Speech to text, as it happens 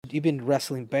you've been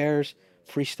wrestling bears,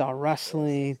 freestyle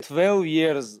wrestling. 12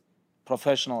 years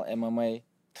professional MMA.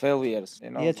 12 years. You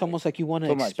know, Yeah, it's almost like you want to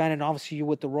too much. expand it. Obviously, you're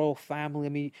with the royal family. I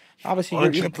mean, obviously,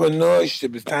 you're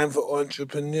Entrepreneurship. It's time for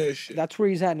entrepreneurship. that's where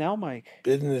he's at now, Mike.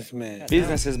 Businessman.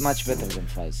 Business is much better than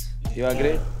fights. You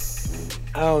agree?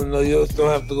 I don't know. You don't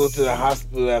have to go to the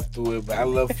hospital afterward, but I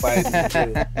love fighting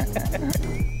too.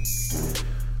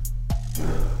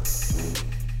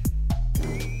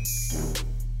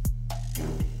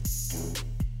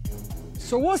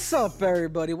 So what's up,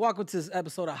 everybody? Welcome to this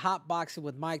episode of Hot Boxing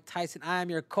with Mike Tyson. I am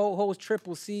your co-host,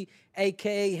 Triple C,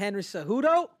 a.k.a. Henry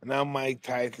Cejudo. And I'm Mike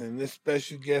Tyson. This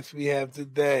special guest we have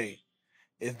today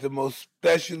is the most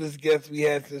specialist guest we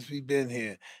had since we've been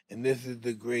here. And this is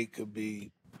the great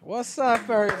Khabib. What's up,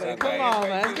 everybody? Come on,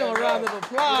 man. Let's give a round of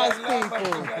applause,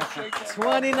 people.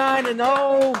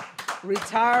 29-0,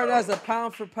 retired as a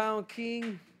pound-for-pound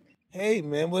king. Hey,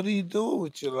 man, what are you doing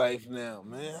with your life now,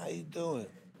 man? How you doing?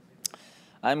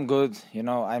 I'm good. You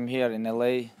know, I'm here in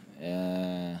LA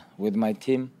with my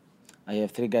team. I have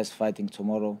 3 guys fighting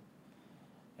tomorrow.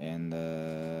 And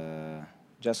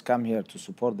just come here to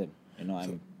support them. You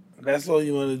know, That's all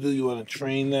you want to do? You want to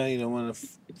train now? You don't want to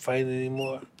fight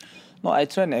anymore? No, I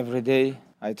train every day.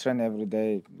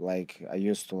 Like I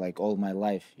used to, like all my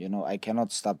life. You know, I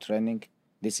cannot stop training.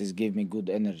 This is give me good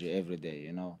energy every day,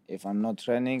 you know. If I'm not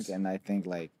training, and I think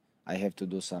like I have to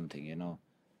do something, you know.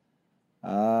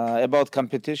 About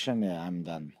competition, yeah, I'm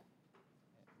done.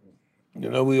 You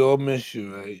know, we all miss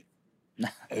you, right?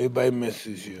 Everybody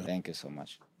misses you. Thank you so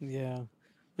much. Yeah.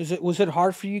 Was it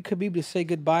hard for you, Khabib, to say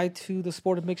goodbye to the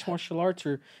sport of mixed martial arts?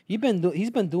 Or he's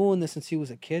been doing this since he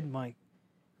was a kid, Mike.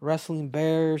 Wrestling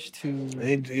bears to...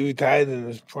 He retired in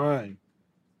his prime.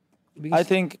 I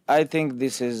think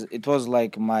it was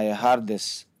like my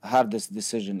hardest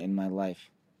decision in my life,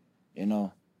 you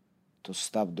know, to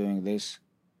stop doing this.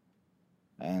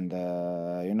 And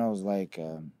you know, it's like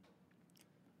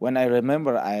when I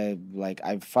remember,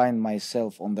 I find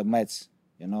myself on the mats,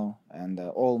 you know, and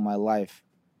all my life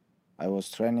I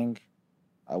was training,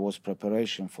 I was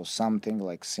preparation for something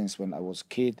like since when I was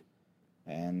kid,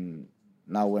 and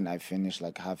now when I finished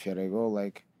like half year ago,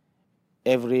 like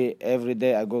every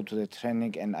day I go to the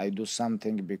training and I do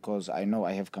something because I know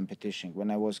I have competition.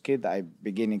 When I was kid, I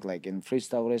beginning like in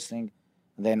freestyle wrestling,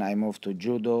 then I moved to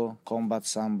judo, combat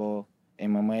sambo,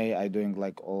 MMA. I doing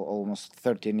like almost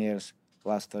 13 years,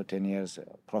 last 13 years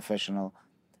professional,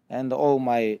 and all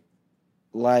my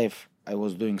life I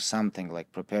was doing something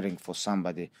like preparing for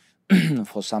somebody,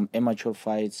 for some amateur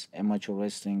fights, amateur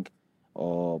wrestling,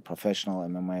 or professional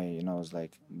MMA. You know, it's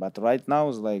like. But right now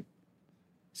it's like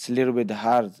it's a little bit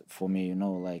hard for me, you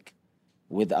know, like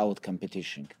without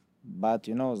competition. But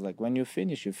you know, it's like when you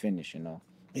finish, you know.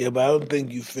 Yeah, but I don't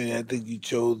think you finished. I think you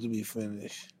chose to be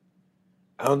finished.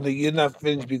 I don't think you're not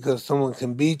finished because someone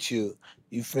can beat you.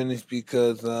 You finished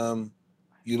because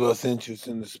you lost interest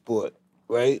in the sport,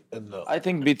 right? Or no? I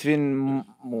think between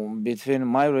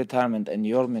my retirement and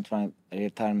your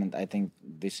retirement, I think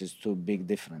this is too big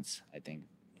difference. I think.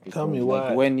 Tell me like,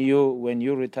 why. When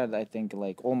you retired, I think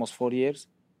like almost 4 years.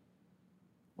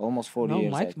 Almost 4 No,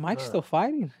 years. Mike's still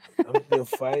fighting. I'm still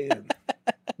fighting.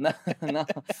 No,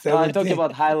 I'm talking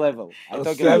about high level.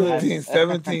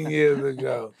 17 years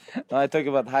ago. No, I talk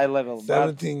about high level.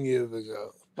 17 years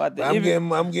ago. But I'm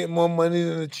getting more money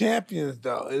than the champions,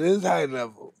 though. It is high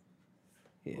level,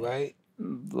 right?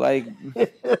 Like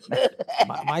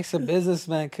Mike's a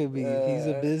businessman, Khabib. He's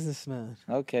a businessman.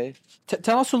 Okay.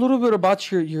 Tell us a little bit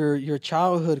about your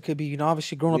childhood, Khabib. You know,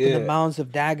 obviously growing up in the mountains of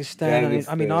Dagestan.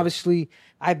 I mean, obviously,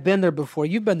 I've been there before.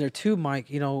 You've been there too, Mike.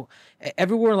 You know,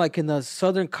 everywhere like in the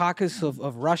southern Caucasus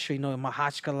of Russia, you know, in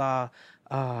Makhachkala,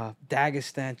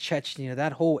 Dagestan, Chechnya,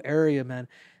 that whole area, man.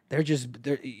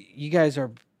 You guys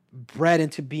are bred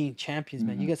into being champions,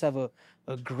 man. You guys have a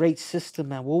great system,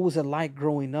 man. What was it like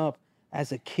growing up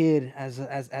as a kid, as a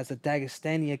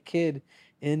Dagestani kid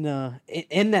in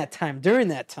that time, during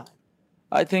that time?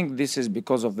 I think this is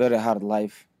because of very hard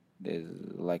life.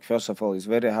 Like first of all, it's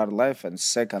very hard life, and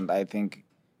second, I think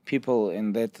people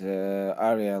in that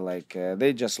area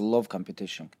they just love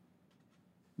competition.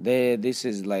 This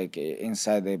is like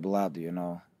inside their blood, you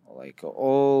know, like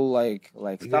all like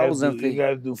thousands. You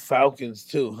gotta do Falcons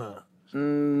too, huh?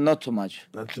 Not too much.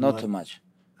 Not too much.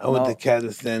 I went to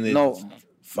Kazakhstan. No.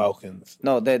 Falcons.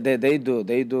 No, they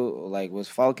do like with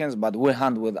falcons, but we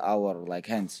hunt with our like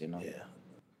hands, you know. Yeah.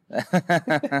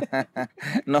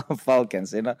 No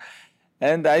falcons, you know.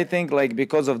 And I think like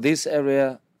because of this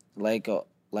area, like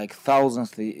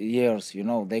thousands of years, you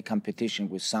know, they competition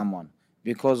with someone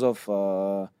because of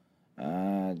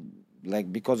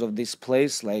like because of this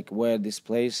place, like where this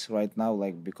place right now,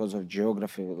 like because of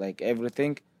geography, like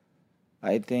everything.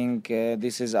 I think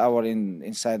this is our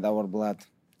inside our blood,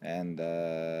 and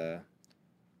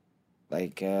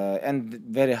and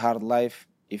very hard life.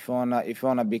 If you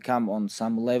wanna become on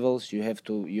some levels, you have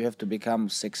to become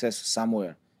success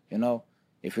somewhere. You know,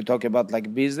 if you talk about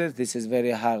like business, this is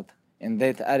very hard. In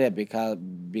that area,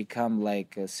 become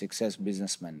like a success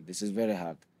businessman. This is very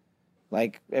hard.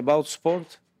 Like about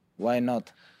sport, why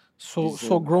not? So This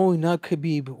so growing up,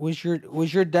 Khabib, was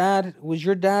your dad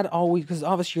always, because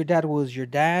obviously your dad was your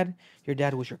dad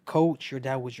was your coach, your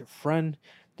dad was your friend.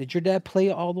 Did your dad play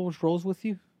all those roles with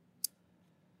you?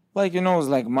 like it's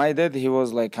like my dad. He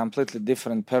was like completely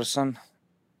different person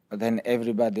than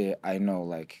everybody I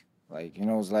know.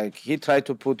 It's like he tried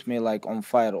to put me like on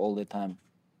fire all the time,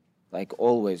 like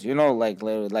always.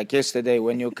 Like yesterday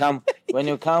when Check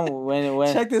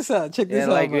this out. Check yeah, this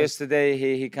out, like man. yesterday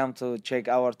he come to check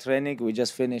our training. We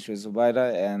just finished with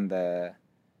Zubaira and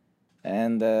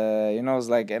it's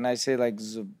like, and I say like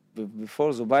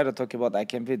before Zubaira talk about I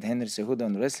can beat Henry Cejudo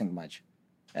in wrestling match.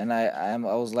 And I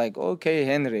was like, okay,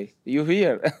 Henry, you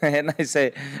here? And I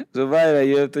say, Zubaira,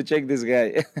 you have to check this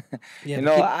guy. Yeah,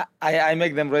 but keep. I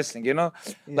make them wrestling.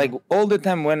 Like Yeah. all the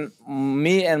time when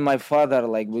me and my father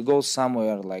like we go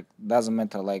somewhere, like doesn't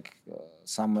matter, like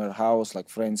somewhere house, like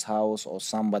friend's house, or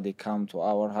somebody come to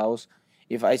our house.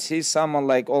 If I see someone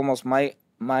like almost my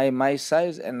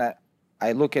size, and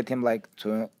I look at him like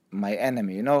to my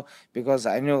enemy, because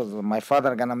I knew my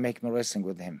father gonna make me wrestling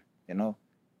with him.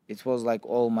 It was like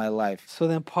all my life. So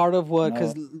then part of You what,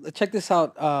 because know, check this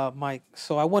out, Mike.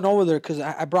 So I went over there because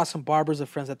I brought some barbers of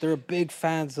friends that they're big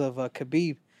fans of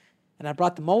Khabib. And I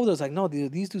brought them over. I was like, no,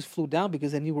 dude, these dudes flew down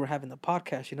because they knew we were having the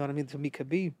podcast. You know what I mean? To meet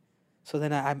Khabib. So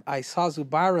then I saw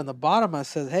Zubaira on the bottom. I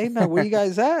said, hey, man, where you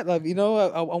guys at? Like,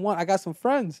 I got some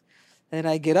friends. And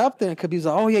I get up there and Khabib's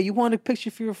like, oh, yeah, you want a picture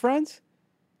for your friends?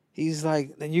 He's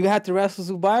like, then you have to wrestle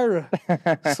Zubaira.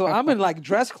 So I'm in like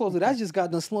dress clothes. I just got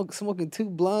done smoking two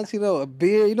blunts, a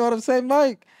beer. You know what I'm saying,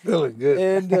 Mike? Feeling good.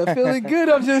 And feeling good.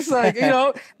 I'm just like,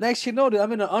 next you know, dude,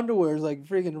 I'm in the underwear, like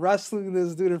freaking wrestling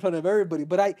this dude in front of everybody.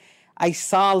 But I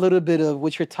saw a little bit of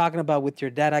what you're talking about with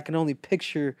your dad. I can only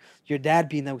picture your dad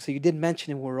being that. So you did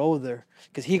mention him when we were over there.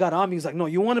 Because he got on me. He was like, no,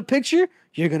 you want a picture?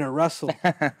 You're going to wrestle.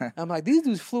 I'm like, these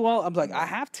dudes flew out. I'm like, I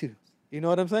have to. You know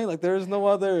what I'm saying? Like, there's no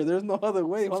other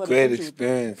way. It's a great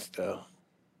experience, though.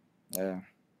 yeah.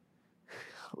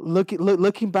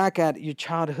 Looking back at your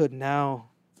childhood now,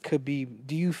 Khabib,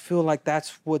 do you feel like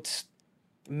that's what's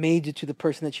made you to the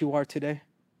person that you are today?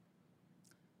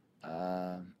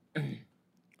 Um,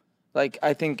 like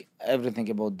I think everything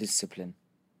about discipline,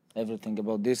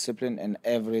 and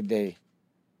every day,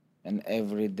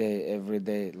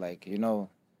 like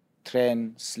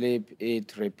train, sleep,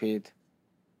 eat, repeat.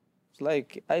 It's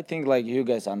like I think like you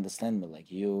guys understand me,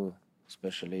 like you,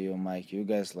 especially you, Mike. You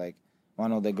guys like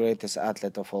one of the greatest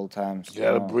athlete of all times. You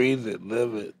gotta breathe it,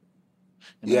 live it.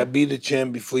 You gotta be the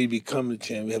champ before you become the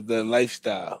champ. You have that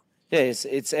lifestyle. Yeah,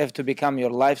 it's have to become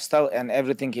your lifestyle and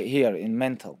everything here in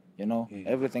mental.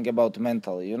 Everything about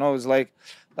mental. It's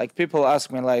like people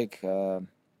ask me like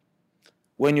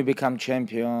when you become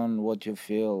champion, what you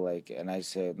feel like, and I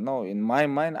said no. In my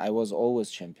mind, I was always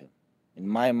champion. In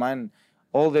my mind,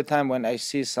 all the time when I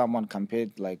see someone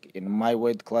compete like in my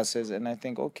weight classes, and I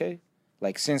think okay,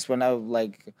 like since when I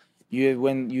like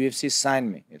when UFC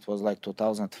signed me, it was like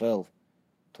 2012.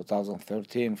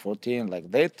 2013, 14, like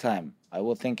that time, I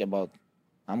will think about,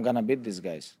 I'm gonna beat these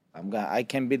guys. I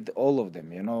can beat all of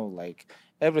them. Like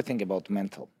everything about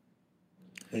mental.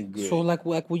 So like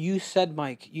what you said,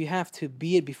 Mike, you have to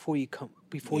be it before you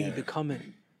become it.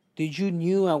 Did you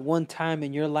knew at one time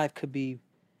in your life could be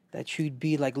that you'd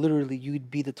be like literally you'd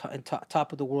be the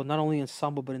top of the world, not only in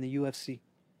sambo but in the UFC?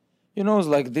 It's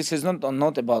like this is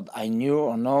not about I knew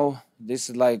or no. This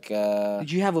is like.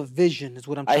 Did you have a vision? Is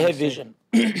what I'm. I trying have to say.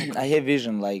 vision. I have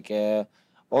vision. Like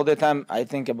all the time, I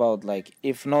think about like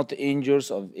if not injuries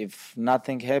or if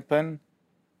nothing happen,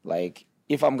 like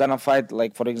if I'm gonna fight,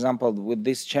 like for example with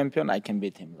this champion, I can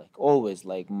beat him. Like always,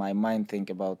 like my mind think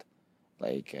about,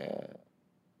 like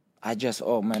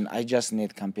oh man, I just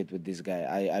need to compete with this guy.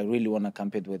 I really wanna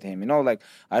compete with him. Like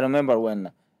I remember when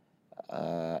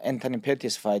Anthony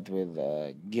Pettis fight with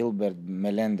Gilbert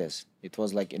Melendez. It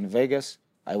was like in Vegas.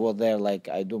 I was there, like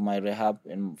I do my rehab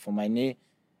for my knee,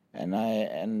 and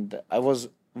I was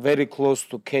very close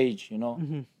to Cage,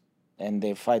 Mm-hmm. and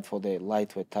they fight for the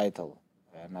lightweight title,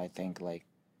 and I think like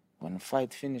when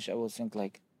fight finish, I was think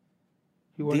like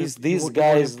these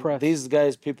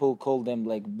guys people call them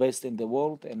like best in the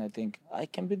world, and I think I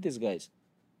can beat these guys.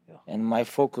 And my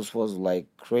focus was like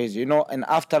crazy, you know. And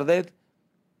after that,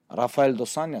 Rafael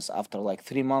dos Anjos, after like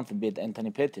 3 months, beat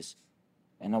Anthony Pettis.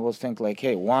 And I was thinking like,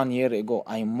 hey, 1 year ago,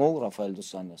 I mauled Rafael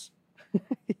dos Anjos.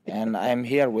 And I'm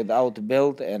here without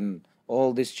belt, and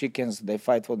all these chickens, they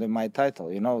fight for my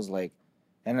title, you know. It's like,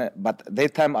 but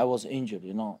that time I was injured,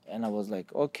 you know. And I was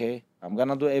like, okay, I'm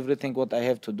gonna do everything what I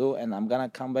have to do, and I'm gonna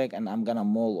come back and I'm gonna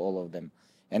maul all of them.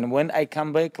 And when I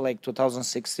come back, like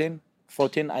 2016,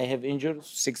 14, I have injured.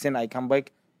 16, I come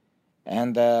back,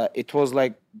 and it was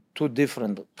like two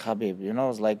different Khabib. You know,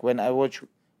 it's like when I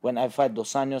fight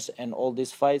Dos Anjos and all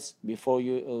these fights before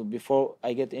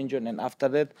I get injured, and after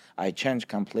that I changed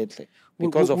completely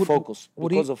because of focus.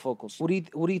 Because of focus. What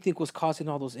do you think was causing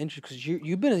all those injuries? Because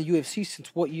you've been in the UFC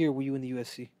since what year were you in the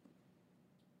UFC?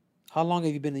 How long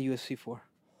have you been in the UFC for?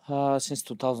 Since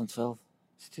 2012.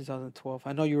 2012.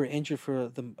 I know you were injured for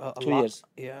 2 years.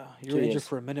 Yeah, you were injured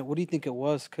for a minute. What do you think it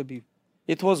was? Could be.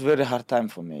 It was very hard time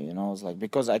for me, you know. It's like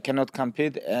because I cannot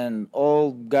compete, and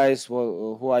all guys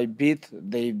who I beat,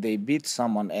 they beat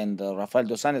someone, and Rafael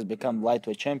dos Anjos become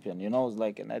lightweight champion, you know. It's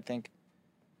like, and I think,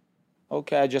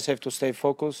 okay, I just have to stay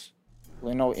focused,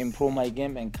 you know, improve my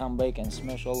game, and come back and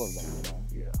smash all of them,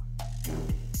 you know.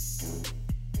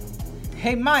 Yeah.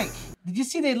 Hey, Mike. Did you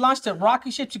see they launched a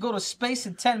rocket ship to go to space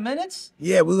in 10 minutes?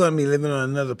 Yeah, we're gonna be living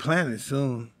on another planet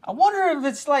soon. I wonder if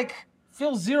it's like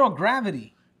feels zero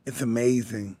gravity. It's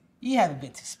amazing. You haven't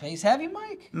been to space, have you,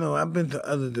 Mike? No, I've been to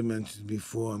other dimensions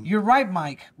before. You're right,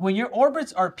 Mike. When your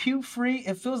orbits are pube-free,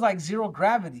 it feels like zero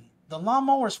gravity. The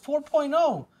Lawnmowers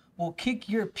 4.0 will kick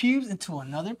your pubes into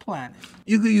another planet.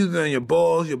 You can use it on your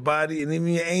balls, your body, and even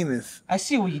your anus. I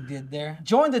see what you did there.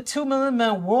 Join the 2 million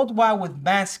men worldwide with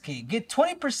Manscaped. Get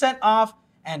 20% off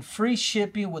and free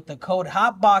shipping with the code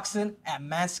HOTBOXING at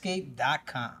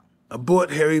manscaped.com.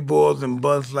 Abort hairy balls and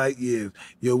Buzz Lightyears.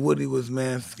 Your Woody was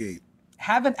Manscaped.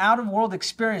 Have an out-of-world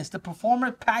experience. The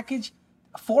Performance Package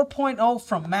 4.0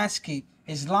 from Manscaped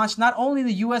is launched not only in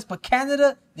the US, but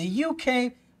Canada, the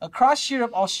UK, across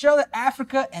Europe, Australia,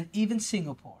 Africa, and even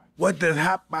Singapore. What does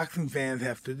hot boxing fans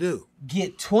have to do?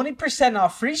 Get 20%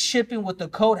 off free shipping with the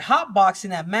code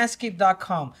HOTBOXING at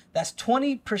manscaped.com. That's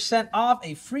 20% off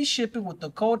a free shipping with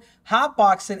the code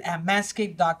HOTBOXING at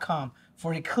manscaped.com.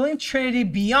 For a clean trinity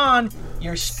beyond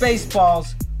your space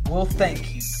balls, we'll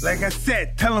thank you. Like I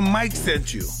said, tell him Mike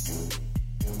sent you.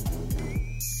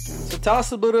 So tell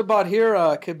us a little bit about here,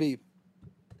 Khabib.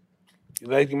 You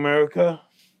like America?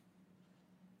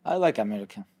 I like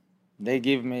America. They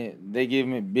give me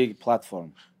big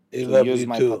platform They to love use you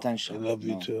my too. potential. They love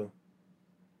you too.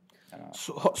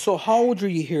 So how old are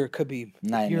you here, Khabib?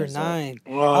 9 You're years old. 9.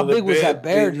 Oh, how big was that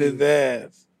bear? His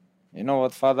ass. You know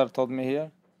what father told me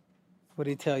here? What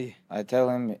did he tell you? I tell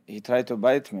him, he tried to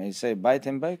bite me. He say, bite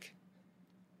him back.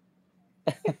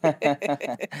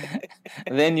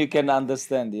 Then you can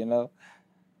understand, you know.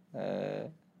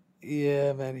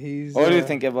 Yeah, man. He's. What do you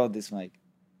think about this, Mike?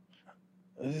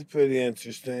 This is pretty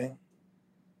interesting.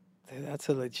 That's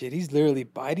a legit. He's literally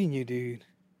biting you, dude.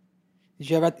 Did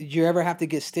you ever have to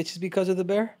get stitches because of the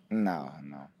bear? No.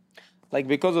 Like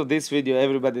because of this video,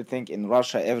 everybody think in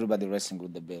Russia, everybody wrestling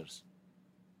with the bears.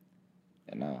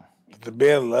 You know. If the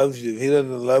bear loves you, if he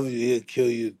doesn't love you, he'll kill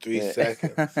you in 3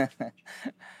 seconds.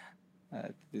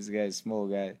 This guy is small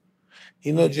guy.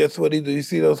 You know just what he do? You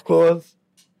see those claws?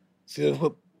 See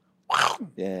those?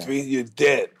 Yeah. You're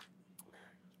dead.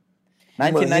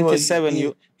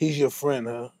 1997. He's your friend,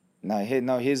 huh? No,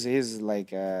 he's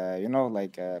like you know,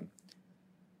 like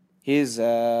he's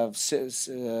circus.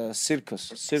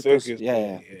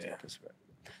 Yeah. Circus.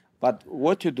 But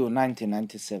what you do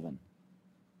 1997?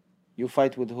 You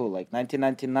fight with who? Like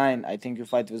 1999, I think you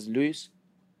fight with Luis.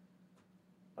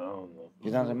 I don't know.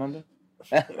 You don't remember?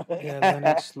 Yeah,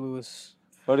 Lennox Lewis.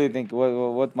 What do you think?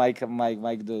 What Mike do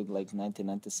like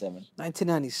 1997?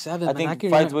 1997. I think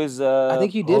fight with. I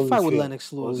think you did fight with Holyfield.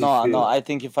 Lennox Lewis. No, I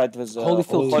think you fight with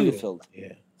Holyfield.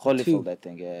 Yeah. Holyfield, I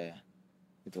think. Yeah,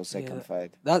 it was second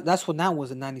fight. That's when that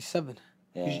was in 97.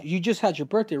 Yeah. You just had your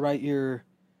birthday, right?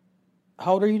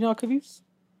 How old are you now, Khabib?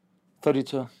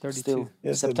 32. 32. Still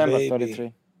Just a September baby.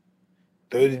 33.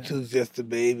 32 is just a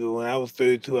baby. When I was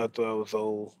 32, I thought I was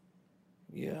old.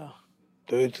 Yeah.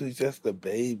 32 is just a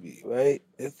baby, right?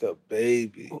 It's a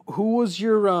baby. Who was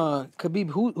your Khabib?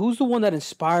 Who's the one that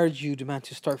inspired you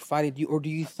to start fighting? Or do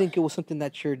you think it was something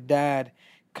that your dad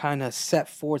kind of set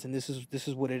forth, and this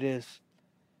is what it is?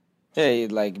 Hey,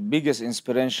 like biggest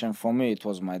inspiration for me, it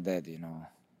was my dad. You know,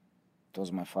 it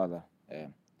was my father.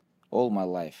 All my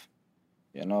life,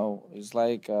 you know, it's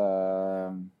like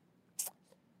I'm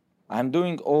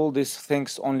doing all these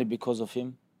things only because of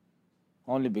him.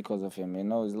 Only because of him, you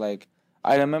know. It's like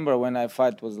I remember when I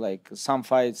fight was like some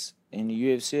fights in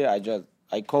UFC.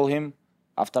 I call him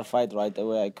after fight right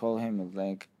away. I call him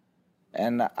like,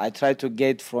 and I try to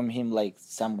get from him like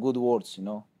some good words, you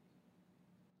know.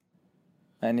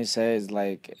 And he says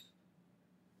like,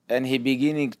 and he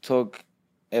beginning talk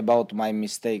about my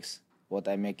mistakes, what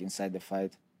I make inside the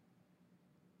fight.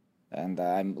 And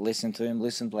I'm listening to him,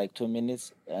 listen like 2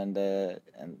 minutes, and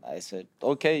I said,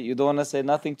 okay, you don't wanna say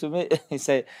nothing to me? He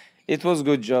said, it was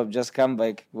good job, just come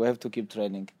back. We have to keep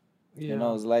training. You know,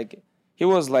 Yeah. it's like he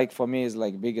was like for me is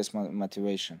like biggest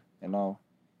motivation. You know,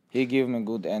 he gave me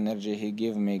good energy. He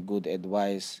gave me good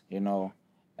advice. You know,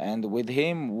 and with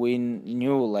him we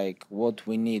knew like what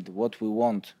we need, what we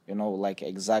want. You know, like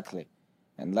exactly,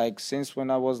 and like since when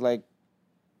I was like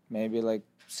maybe like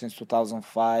since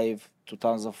 2005,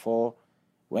 2004,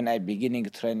 when I beginning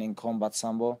training combat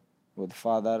sambo with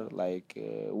father, like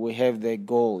we have the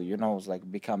goal. You know, it's like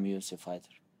become UFC fighter.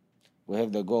 We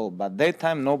have the goal, but that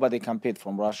time nobody compete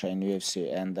from Russia in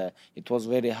UFC, and it was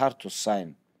very hard to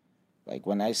sign. Like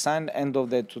when I signed end of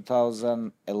the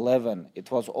 2011,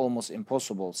 it was almost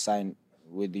impossible sign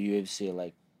with the UFC.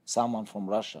 Like someone from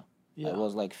Russia, I Yeah.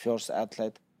 was like first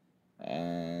athlete,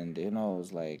 and you know, it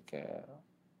was like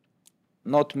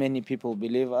not many people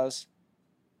believe us,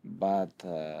 but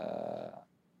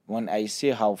when I see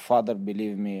how father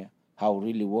believe me, how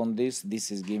really want this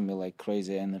is giving me like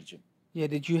crazy energy. Yeah.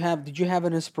 Did you have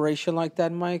an inspiration like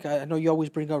that, Mike? I know you always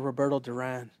bring up Roberto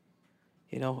Duran.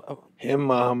 You know, Him,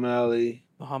 Muhammad Ali.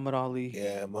 Muhammad Ali.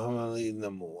 Yeah, Muhammad Ali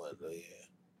 #1. Oh, yeah.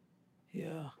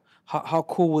 Yeah. How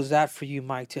cool was that for you,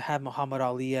 Mike, to have Muhammad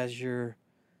Ali as your,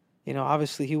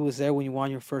 obviously he was there when you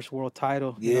won your first world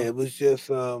title. Yeah, it was just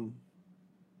I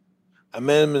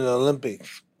met him in the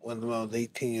Olympics when I was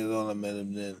 18 years old. I met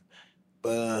him then.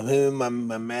 But him and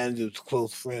my manager was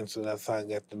close friends, so that's how I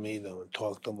got to meet him and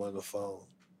talk to him on the phone.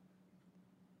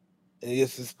 And he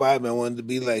just inspired me. I wanted to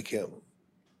be like him.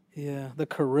 Yeah, the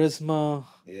charisma.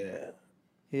 Yeah.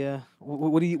 Yeah.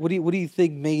 What do you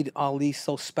think made Ali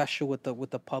so special with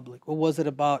the public? What was it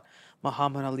about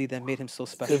Muhammad Ali that made him so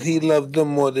special? Because he loved them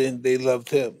more than they loved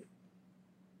him.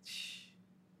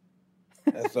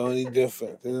 That's the only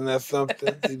difference. Isn't that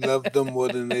something? He loved them more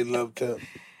than they loved him.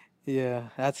 Yeah,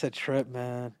 that's a trip,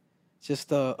 man. Just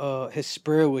his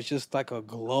spirit was just like a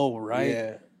glow, right?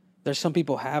 Yeah. There's some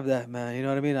people have that, man. You know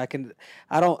what I mean?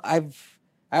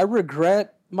 I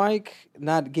regret, Mike,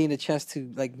 not getting a chance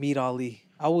to like meet Ali.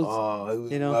 He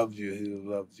would you know, loved you. He would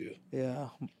loved you. yeah.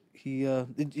 He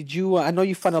did you? I know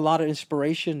you find a lot of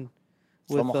inspiration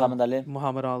with From Muhammad Ali.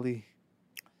 Muhammad Ali.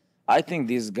 I think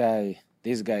this guy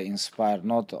inspired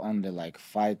not only like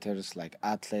fighters, like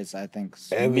athletes. I think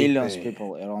millions Everything.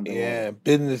 people around the world. Yeah,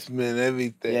 businessmen,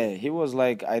 everything. Yeah, he was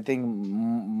like I think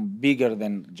bigger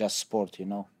than just sport. You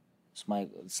know,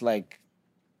 it's like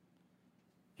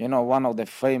one of the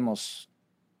famous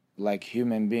like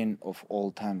human being of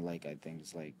all time. Like I think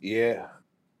it's Yeah.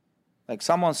 like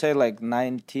someone said like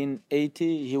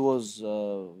 1980 he was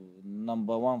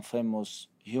number one famous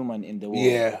human in the world.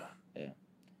 Yeah. Yeah.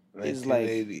 He's like,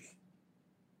 1980.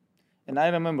 and I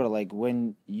remember like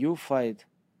when you fight,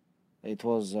 it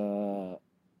was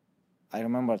I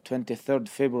remember 23rd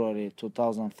February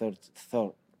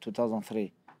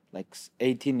 2003, like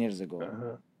 18 years ago.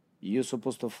 Uh-huh. You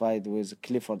supposed to fight with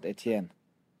Clifford Etienne,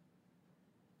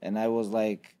 and I was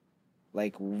like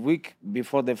week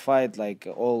before the fight, like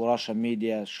all Russia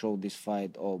media showed this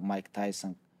fight. Oh, Mike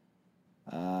Tyson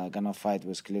gonna fight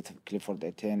with Clifford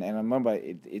Etienne, and I remember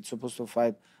it's supposed to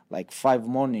fight like 5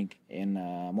 morning in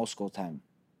Moscow time.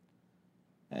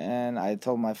 And I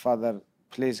told my father,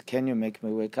 please, can you make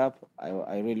me wake up?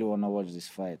 I really want to watch this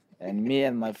fight. And me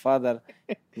and my father,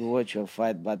 we watch your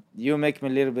fight, but you make me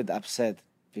a little bit upset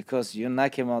because you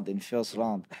knock him out in first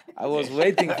round. I was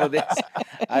waiting for this.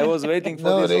 I was waiting for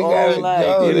No, this they all gotta night.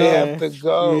 go. You They know? have to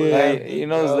go. Yeah. They have Like,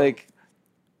 to it's go. like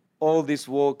all this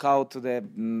walk out to the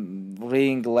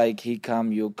ring, like he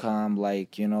come, you come,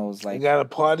 like it's I like got a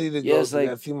party to go yes, to. like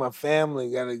I see my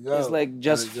family. Gotta go. it's like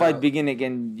just Gotta fight go. beginning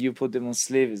and you put them on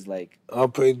sleeve. It's like, All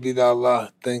praise be to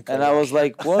Allah. Thank and Allah. I was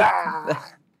like, what?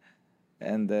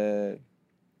 And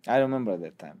I remember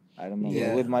that time. I remember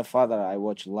Yeah. with my father. I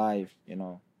watched live.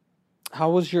 How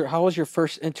was your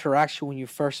first interaction when you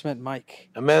first met Mike?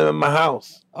 I met him at my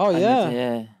house. Oh I met- yeah,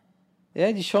 yeah. yeah.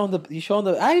 You show him the.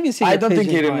 I didn't even see. I your don't think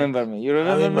he pictures, Mike. remember me. You I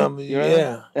remember remember me? you. You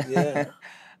remember? Yeah.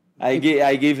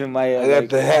 I gave him my. I got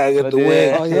the hat. I got but the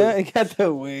wig. Oh yeah, it got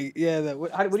the wig. Yeah,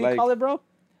 what do you like- call it, bro?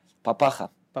 Papaja.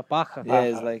 Papaja. Yeah,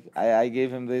 it's like I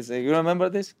gave him this. You remember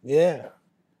this? Yeah.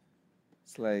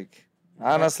 It's like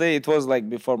honestly, it was like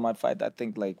before my fight. I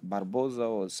think like Barboza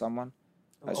or someone.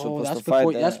 I supposed to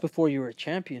fight. That's before you were a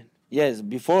champion. Yes,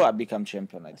 before I become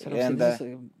champion, I think.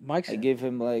 And Mike's I gave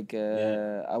him like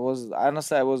I was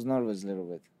nervous a little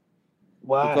bit.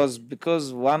 Why?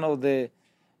 Because one of the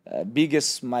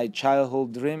biggest my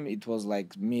childhood dream, it was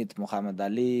like meet Muhammad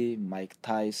Ali, Mike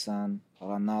Tyson,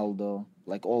 Ronaldo,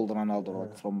 like old Ronaldo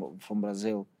like from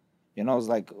Brazil. You know, it's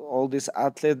like all these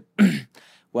athletes.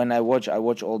 When I watch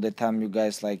all the time. You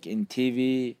guys like in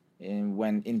TV, and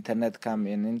when internet come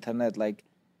in internet, like,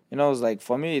 you know, it's like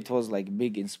for me it was like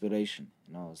big inspiration.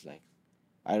 You know, it's like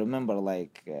I remember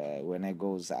like when I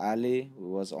goes Ali, we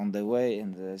was on the way,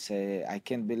 and they say I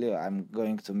can't believe I'm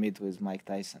going to meet with Mike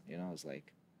Tyson. You know, it's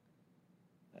like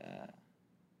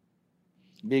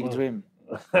big dream.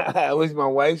 I wish my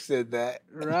wife said that.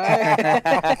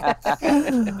 right.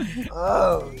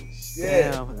 Oh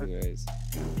shit! Anyways.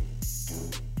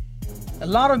 A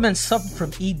lot of men suffer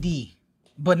from ED,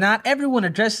 but not everyone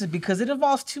addresses it because it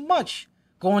involves too much.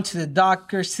 Going to the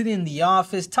doctor, sitting in the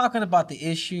office, talking about the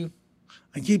issue.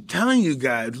 I keep telling you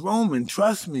guys, Roman,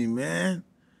 trust me, man.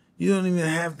 You don't even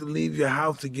have to leave your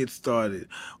house to get started.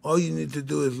 All you need to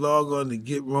do is log on to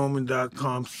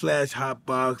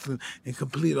GetRoman.com/hotboxing and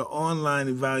complete an online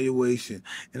evaluation.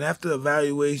 And after the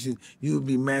evaluation, you will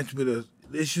be matched with a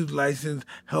issued licensed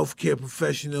healthcare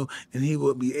professional, and he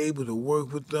will be able to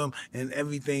work with them and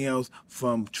everything else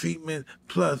from treatment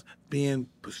plus being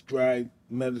prescribed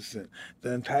medicine.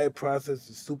 The entire process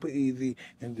is super easy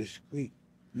and discreet.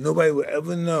 Nobody will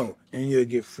ever know, and you'll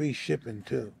get free shipping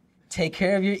too. Take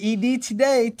care of your ED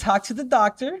today. Talk to the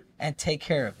doctor and take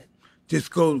care of it. Just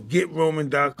go to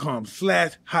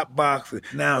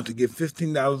GetRoman.com/hotboxing now to get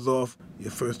 $15 off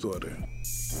your first order.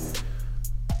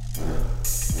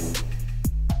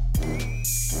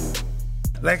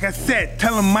 Like I said,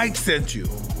 tell him Mike sent you.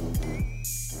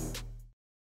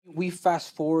 We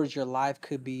fast forward, your life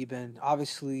could be even,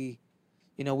 obviously,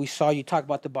 you know, we saw you talk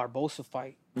about the Barbosa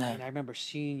fight. Yeah. And I remember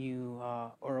seeing you,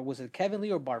 or was it Kevin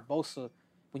Lee or Barbosa,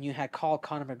 when you had called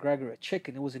Conor McGregor a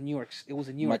chicken? It was in New York. It was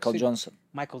in New York Michael City. Johnson.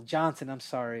 Michael Johnson, I'm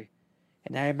sorry.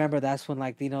 And I remember that's when,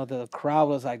 like, you know, the crowd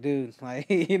was like, dude, like,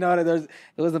 you know, it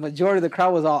was the majority of the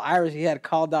crowd was all Irish. He had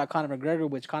called out Conor McGregor,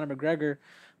 which Conor McGregor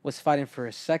was fighting for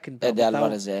a second belt. Eddie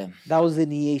Alvarez, That was the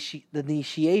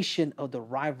initiation of the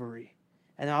rivalry.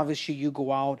 And obviously you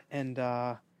go out and,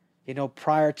 you know,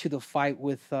 prior to the fight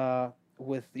with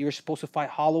you're supposed to fight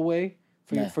Holloway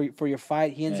for your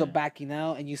fight. He ends up backing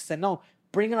out, and you said, no,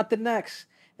 bring out the next.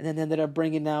 And then they ended up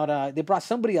bringing out, they brought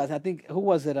somebody else. I think, who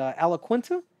was it? Ala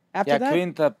Quinta after that?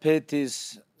 Quinta,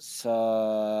 Pettis,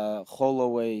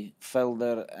 Holloway,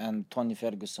 Felder, and Tony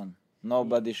Ferguson.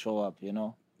 Nobody show up, you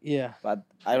know. Yeah. But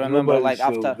I remember Nobody like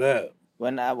showed after up.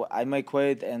 when I make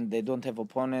weight and they don't have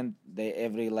opponent, they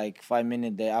every like 5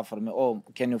 minutes they offer me, oh,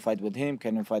 can you fight with him?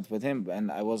 Can you fight with him?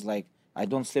 And I was like, I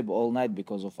don't sleep all night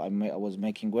because of I was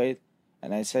making weight.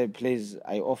 And I say, please,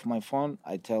 I off my phone.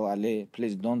 I tell Ali,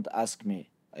 please don't ask me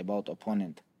about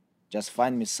opponent. Just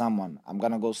find me someone. I'm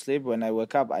gonna go sleep. When I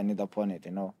wake up, I need opponent,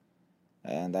 you know.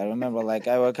 And I remember like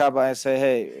I wake up, I say,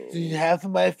 hey. Do you have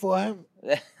somebody for him?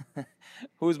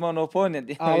 Who's my opponent?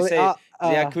 You know, you say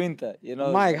Zia Quinta, you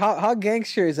know. Mike, how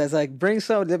gangster is that? It's like, bring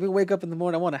someone, let me wake up in the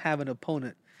morning, I want to have an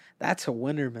opponent. That's a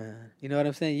winner, man. You know what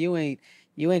I'm saying? You ain't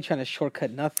trying to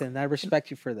shortcut nothing. I respect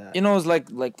you for that. You know, it's like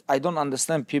I don't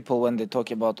understand people when they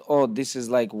talk about, oh, this is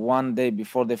like one day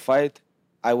before the fight.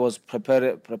 I was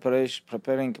preparing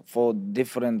for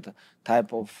different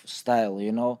type of style,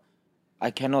 you know.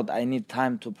 I need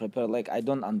time to prepare. Like, I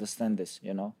don't understand this,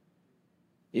 you know.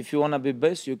 If you wanna be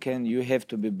best, you have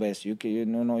to be best. You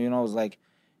know, it's like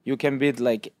you can beat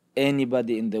like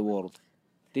anybody in the world.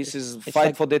 This is fight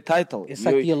like, for the title. It's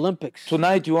like the Olympics.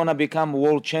 Tonight you wanna become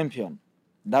world champion.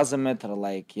 Doesn't matter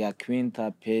like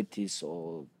Quinta, Pettis,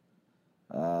 or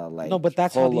like no, but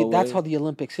that's how the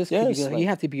Olympics is. Yes, you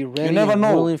have to be ready and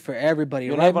willing for everybody,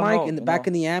 right, Mike? In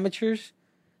the amateurs,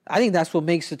 I think that's what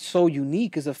makes it so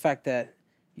unique is the fact that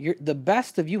the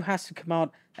best of you has to come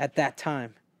out at that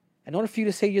time. In order for you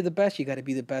to say you're the best, you got to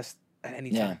be the best at any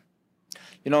time.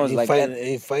 You know, it's like running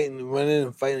and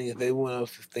fighting if everyone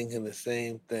else is thinking the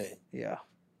same thing. Yeah.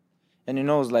 And you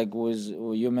know, it's like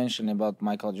you mentioned about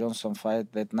Michael Johnson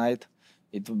fight that night.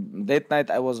 That night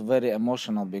I was very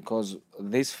emotional because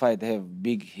this fight have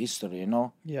big history, you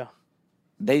know. Yeah.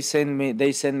 They send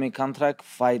me contract,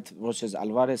 fight versus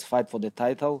Alvarez, fight for the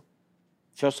title.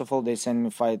 First of all, they send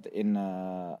me fight in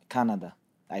Canada.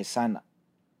 I sign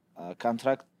a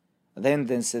contract. Then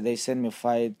they send me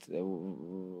fight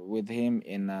with him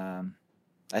in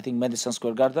I think Madison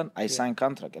Square Garden. I signed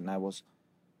contract and I was,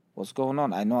 what's going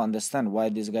on? I don't understand why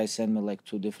this guy sent me like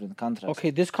two different contracts. Okay,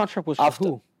 this contract was for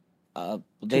who?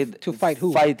 They to fight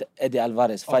who? Fight Eddie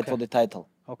Alvarez, fight Okay. for the title.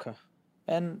 Okay.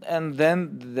 And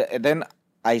then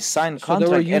I signed So they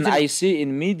were contract, and using- I see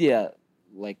in media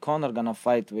like Conor gonna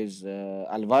fight with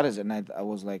Alvarez, and I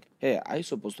was like, hey, I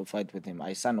supposed to fight with him.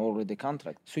 I signed already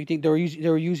contract. So you think they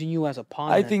were using you as a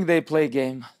pawn? I then? think they play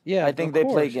game. Yeah, I think of they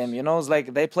play course. game. You know, it's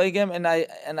like they play game, and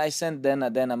I sent then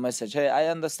a message. Hey, I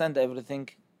understand everything.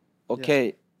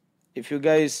 Okay, if you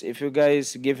guys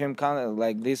give him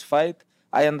like this fight,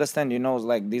 I understand. You know, it's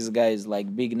like this guy is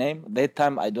like big name. That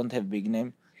time I don't have big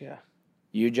name. Yeah.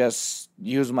 You just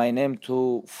use my name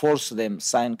to force them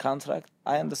sign contract.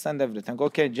 I understand everything.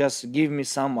 Okay, just give me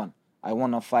someone. I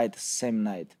wanna fight same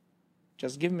night.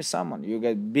 Just give me someone. You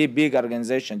get big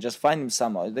organization. Just find him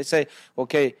someone. They say,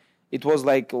 okay, it was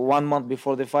like 1 month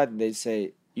before the fight. They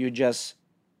say, you just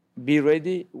be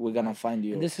ready. We're gonna find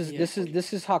you. And this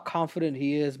is how confident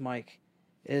he is, Mike.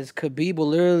 Is Khabib will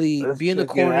literally be in the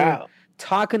corner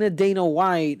talking to Dana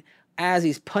White as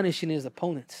he's punishing his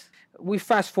opponents. We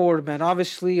fast forward, man.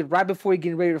 Obviously, right before he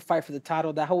getting ready to fight for the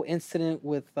title, that whole incident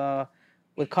with Conor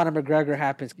McGregor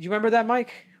happens. Do you remember that,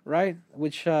 Mike? Right?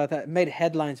 Which that made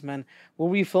headlines, man.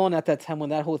 What were you feeling at that time when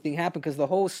that whole thing happened? Because the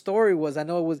whole story was, I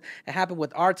know it happened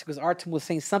with Artem, because Artem was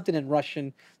saying something in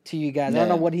Russian to you guys. I don't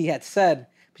know what he had said,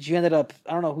 but you ended up,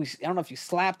 I don't know if you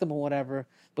slapped him or whatever,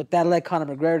 but that led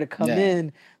Conor McGregor to come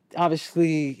in.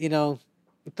 Obviously, you know,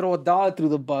 throw a dollar through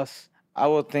the bus. I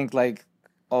would think like,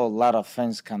 oh, a lot of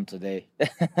fans come today.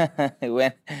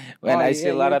 when I see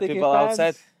a lot of people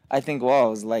outside, I think,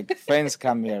 wow, it's like fans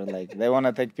come here, like they want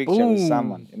to take pictures with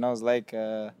someone. You know, it's like,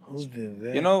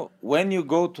 you know, when you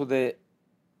go to the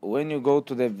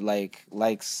like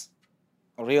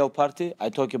real party, I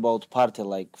talk about party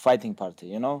like fighting party.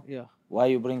 You know, why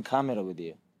you bring camera with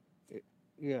you?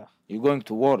 Yeah, you're going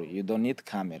to war. You don't need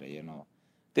camera. You know,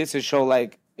 this is show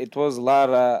like it was a lot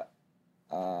of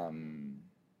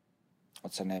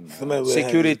what's the name?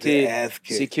 Security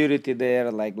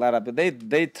there, like a lot of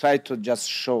they try to just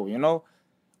show, you know.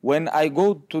 When I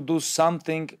go to do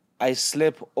something, I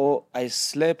slap all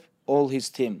his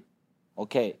team.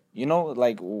 Okay, you know,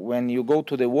 like when you go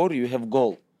to the war, you have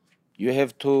goal. You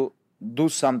have to do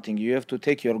something. You have to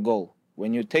take your goal.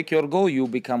 When you take your goal, you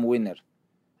become winner.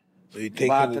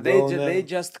 But they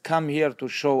just come here to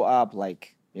show up,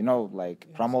 like, you know,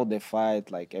 like promote the fight,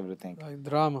 like everything. Like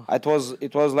drama. It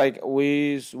was like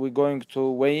we going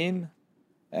to weigh in,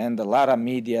 and a lot of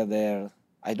media there.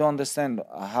 I don't understand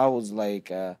how it's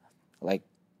like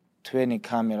 20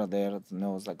 camera there. You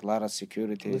know, it's like a lot of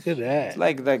security. Look at that. It's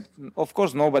like of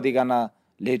course nobody gonna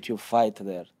let you fight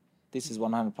there. This is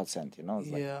 100%. You know. It's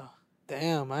like,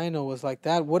 Damn, I know it was like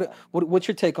that. What's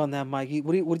your take on that, Mikey?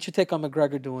 What's your take on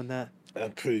McGregor doing that?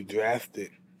 That's pretty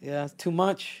drastic. Yeah, it's too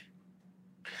much.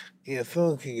 Yeah,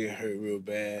 someone can get hurt real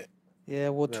bad. Yeah,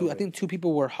 well, I think two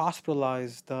people were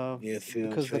hospitalized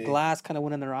because the glass kind of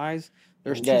went in their eyes.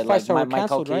 There's two fights that were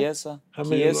canceled, right? Chiesa. How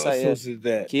many lawsuits is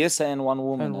that? Chiesa and one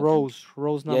woman. And Rose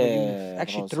Namajunas.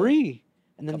 Actually, Rose, 3.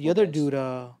 And then the other guys.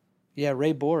 dude,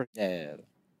 Ray Borg.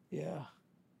 Yeah.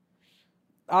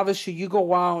 Obviously, you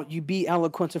go out, you beat Al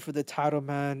Quinta for the title,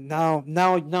 man. Now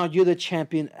you're the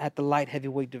champion at the light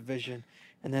heavyweight division.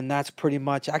 And then that's pretty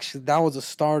much, actually, that was the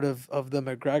start of the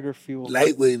McGregor feud.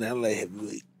 Lightweight, not light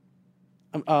heavyweight.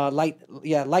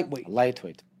 Lightweight.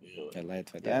 Lightweight. Yeah,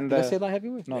 lightweight. Yeah. And Did I say light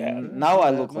heavyweight? No, now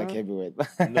I look like heavyweight. But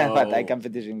I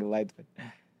competition in lightweight.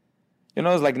 You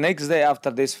know, it's like next day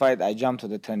after this fight, I jumped to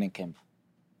the training camp.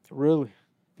 Really?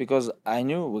 Because I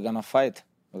knew we're gonna fight.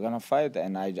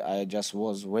 And I just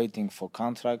was waiting for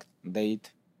contract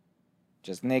date.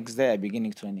 Just next day I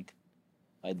beginning training.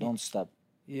 I don't stop.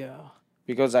 Yeah.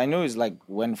 Because I knew it's like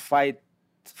when fight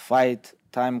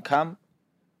time come,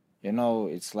 you know,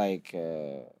 it's like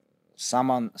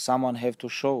someone have to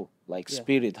show like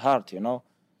spirit, heart, you know.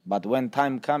 But when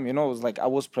time come, you know, it's like I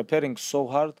was preparing so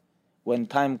hard. When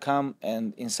time come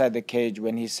and inside the cage,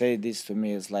 when he said this to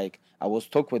me, it's like I was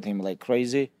talk with him like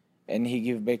crazy, and he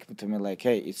give back to me like,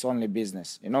 hey, it's only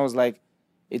business. You know, it's like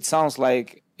it sounds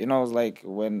like, you know, it's like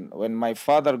when my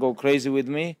father go crazy with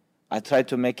me, I try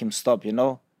to make him stop, you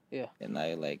know. Yeah. And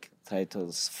I like try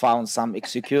to found some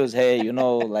excuse. Hey, you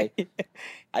know, like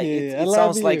it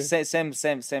sounds like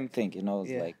same thing. You know,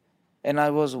 it's like, and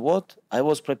I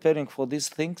was preparing for these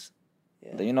things.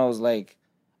 Yeah. You know, it's like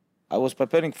I was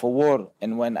preparing for war,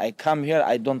 and when I come here,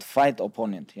 I don't fight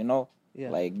opponent. You know,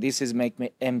 like this is make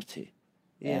me empty.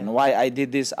 Yeah. And why I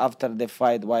did this after the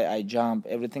fight? Why I jump?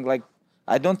 Everything like.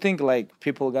 I don't think like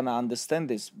people gonna understand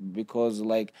this because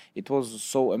like it was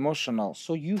so emotional.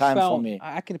 So you time felt, for me.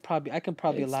 I can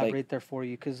probably elaborate there for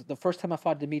you because the first time I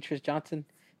fought Demetrius Johnson,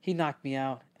 he knocked me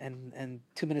out, and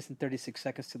 2 minutes and 36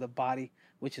 seconds to the body,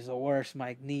 which is the worst.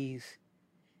 My knees,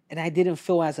 and I didn't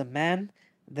feel as a man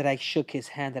that I shook his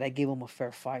hand, that I gave him a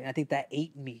fair fight. And I think that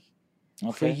ate me.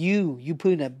 Okay. For you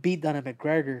putting a beat down on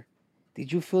McGregor,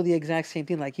 did you feel the exact same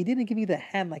thing? Like he didn't give you the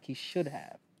hand like he should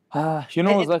have. You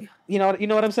know, it's like you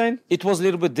know what I'm saying. It was a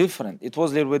little bit different. You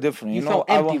felt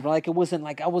empty, like it wasn't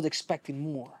like I was expecting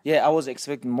more. Yeah, I was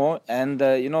expecting more, and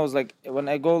you know, it's like when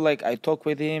I go, like I talk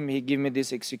with him, he give me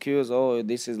this excuse. Oh,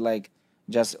 this is like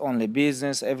just only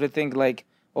business, everything. Like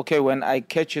okay, when I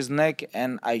catch his neck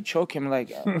and I choke him,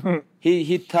 like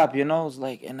he tap, you know, it's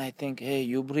like, and I think, hey,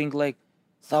 you bring like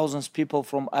thousands people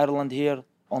from Ireland here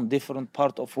on different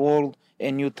part of world,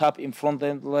 and you tap in front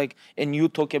of them, like, and you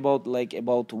talk about like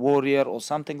about warrior or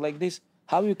something like this.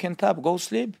 How you can tap? Go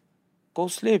sleep.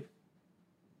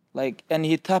 Like, and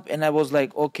he tapped, and I was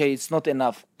like, okay, it's not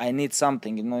enough. I need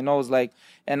something, you know. It's like,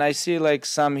 and I see like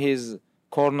some his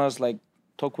corners like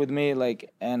talk with me,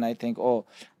 like, and I think, oh,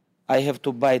 I have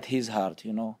to bite his heart,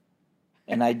 you know.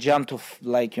 And I jumped to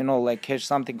like, you know, like catch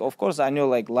something. Of course, I knew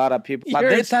like a lot of people, but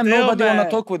that time nobody wanna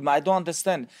talk with me. I don't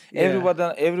understand. Yeah.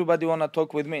 Everybody wanna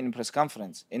talk with me in press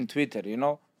conference, in Twitter, you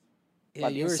know. Yeah,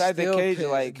 but inside the cage, pissed.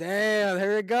 Like, damn,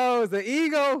 here it goes, the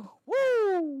ego.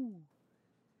 Woo!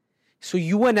 So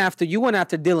you went after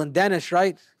Dylan Dennis,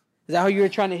 right? Is that how you were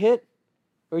trying to hit?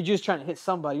 Or you just trying to hit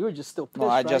somebody? You were just still pissed, no,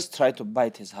 I just tried to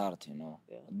bite his heart, you know.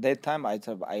 Yeah. That time I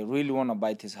really want to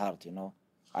bite his heart, you know.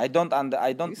 I don't know.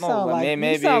 Like, maybe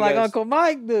you sound like Uncle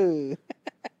Mike, dude.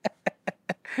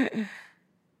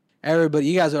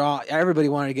 Everybody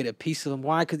wanted to get a piece of him.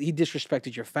 Why? Because he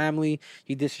disrespected your family.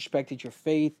 He disrespected your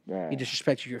faith. Yeah. He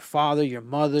disrespected your father, your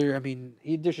mother. I mean,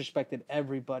 he disrespected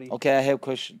everybody. Okay, I have a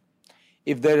question.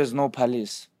 If there is no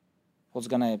police, what's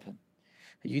gonna happen?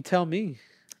 You tell me.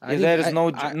 If there is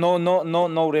no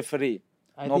referee,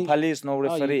 no police, no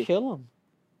referee, you kill him.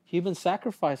 Human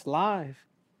sacrifice live.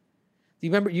 Do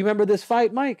you remember this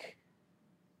fight, Mike?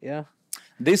 Yeah.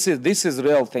 This is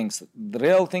real things. The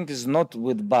real thing is not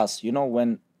with bus. You know,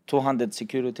 when 200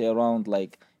 security around,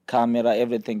 like camera,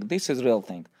 everything. This is real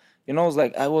thing. You know, it's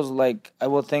like I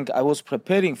would think I was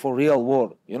preparing for real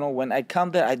war. You know, when I come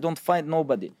there, I don't find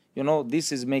nobody. You know,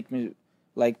 this is make me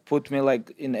like put me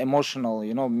like in emotional.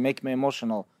 You know, make me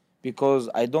emotional because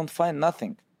I don't find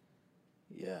nothing.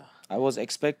 Yeah. I was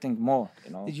expecting more,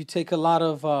 you know. Did you take a lot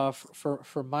of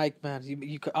for Mike, man?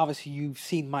 You obviously you've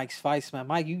seen Mike's fights, man.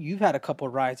 Mike, you've had a couple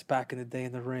of riots back in the day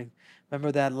in the ring.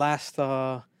 Remember that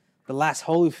the last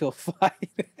Holyfield fight?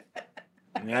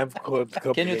 Yeah, I've caught a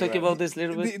couple. Can you talk about this a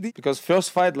little bit? Because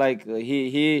first fight, like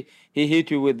he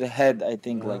hit you with the head, I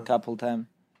think, like couple times.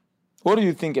 What do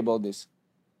you think about this?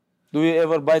 Do you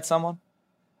ever bite someone?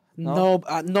 No,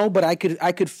 but I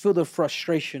could feel the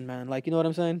frustration, man. Like, you know what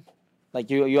I'm saying? Like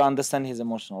you understand his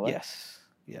emotional, right?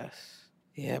 Yes.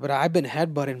 Yeah, but I've been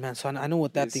headbutting, man, so I know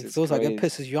what that thing feels like. It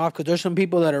pisses you off because there's some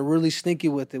people that are really stinky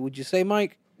with it. Would you say,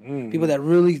 Mike? People that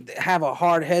really have a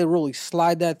hard head, really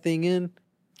slide that thing in.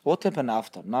 What happened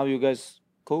after? Now you guys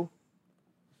cool?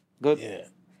 Good? Yeah.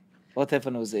 What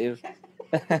happened with Eve?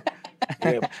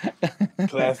 Yeah,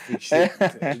 plastic shit.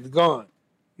 It's gone.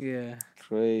 Yeah.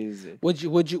 Crazy.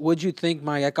 Would you think,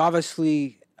 Mike? Like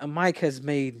obviously, Mike has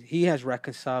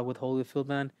reconciled with Holyfield,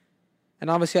 man, and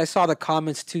obviously I saw the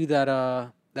comments too that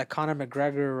Conor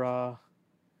McGregor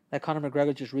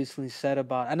just recently said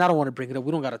about, and I don't want to bring it up.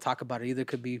 We don't got to talk about it either.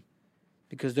 Could be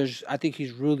because I think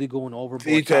he's really going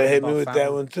overboard. He tried to hit me with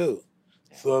that one too,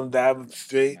 so I'm diving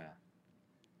straight. Yeah.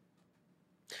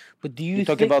 But do you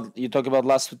talk about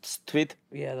last tweet?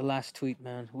 Yeah, the last tweet,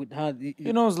 man.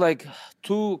 You know, it's like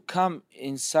to come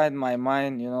inside my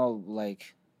mind. You know,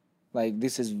 like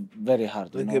this is very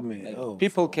hard. Look at me. Like,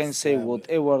 people can say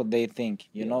whatever they think.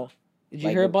 You know. Did you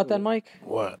hear about that, Mike?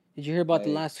 What? Did you hear about the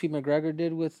last tweet McGregor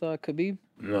did with Khabib?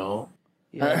 No.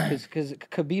 Yeah, because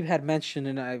Khabib had mentioned,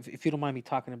 and if you don't mind me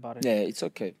talking about it. Yeah, it's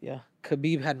okay. Yeah,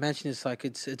 Khabib had mentioned it's like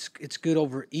it's good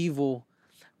over evil.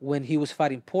 When he was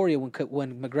fighting Poirier,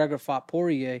 when McGregor fought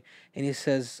Poirier, and he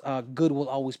says good will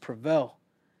always prevail,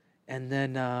 and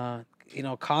then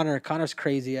Conor's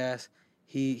crazy ass,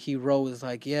 he wrote was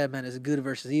like, yeah man, it's good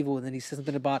versus evil, and then he said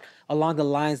something about along the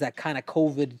lines that kind of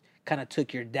COVID kind of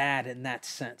took your dad in that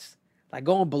sense, like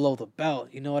going below the belt,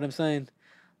 you know what I'm saying,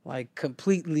 like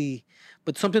completely.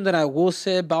 But something that I will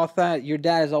say about that, your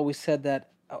dad has always said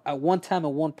that at one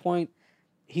point,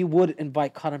 he would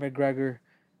invite Conor McGregor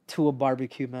to a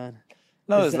barbecue, man.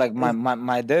 No, it's like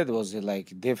my dad was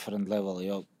like different level, you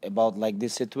know, about like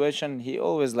this situation. He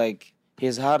always like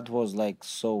his heart was like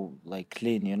so like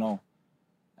clean, you know,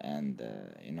 and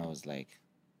you know, it's like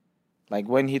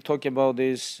when he talk about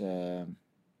this,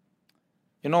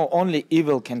 You know, only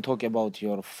evil can talk about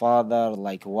your father,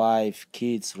 like wife,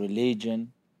 kids,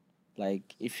 religion.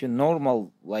 Like if you're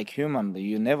normal, like human,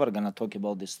 you're never gonna talk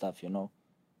about this stuff. You know,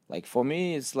 like for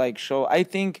me, it's like show. I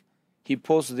think he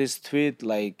posts this tweet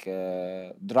like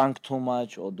drunk too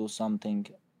much or do something,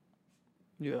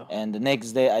 Yeah. and the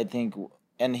next day I think,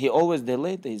 and he always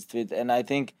delete his tweet, and I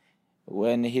think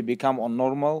when he become on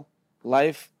normal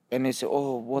life and he say,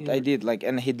 oh, what I Yeah. did, like,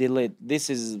 and he delete. This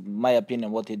is my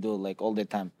opinion. What he do, like all the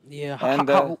time, Yeah. and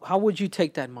How would you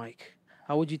take that, Mike?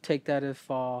 How would you take that if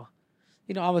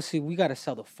obviously we got to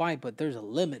sell the fight, but there's a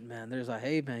limit, man. There's a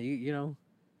hey, man,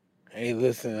 Hey,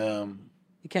 listen,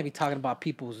 you can't be talking about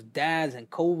people's dads and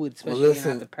COVID, well, especially after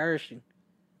listen, perishing.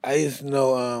 I used to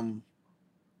know,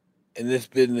 in this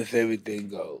business, everything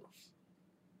goes.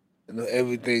 You know,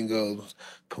 everything goes.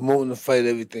 Promoting the fight,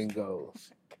 everything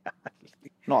goes.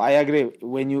 no, I agree.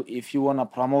 When you if you wanna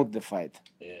promote the fight,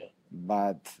 Yeah.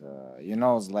 but you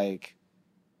know, it's like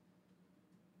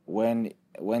when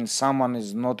someone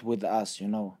is not with us, you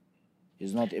know,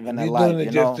 he's not even You're alive. doing it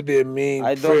You just to know, be a mean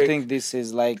I don't prick. think this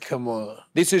is like Come on.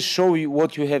 this is show you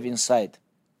what you have inside.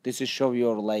 This is show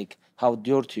your like how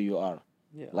dirty you are.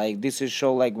 Yeah. Like this is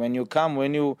show like when you come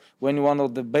when you one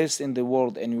of the best in the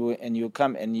world and you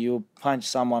come and you punch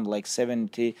someone like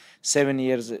 77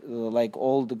 years like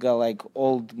old guy like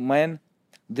old man.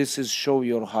 This is show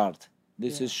your heart.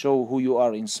 This Yeah. is show who you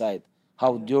are inside,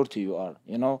 how Yeah. dirty you are.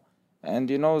 You know, and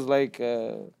you know it's like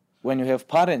when you have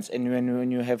parents and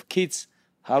when you have kids,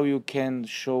 how you can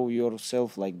show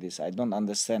yourself like this. I don't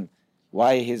understand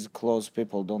why his close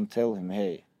people don't tell him,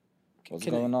 hey, what's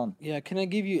Can I, going on? yeah, can I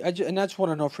give you? And I just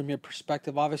want to know from your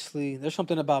perspective. Obviously, there's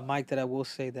something about Mike that I will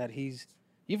say that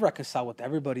you've reconciled with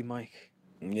everybody, Mike.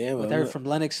 Yeah, With man. from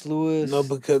Lennox Lewis. No,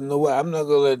 because no way, I'm not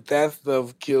gonna let that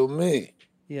stuff kill me.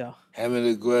 Yeah. Having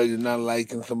a grudge and not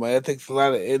liking somebody, that takes a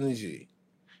lot of energy.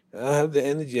 I don't have the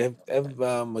energy. I have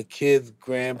my kids,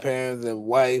 grandparents, and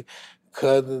wife,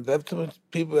 cousins. I have too much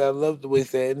people I love to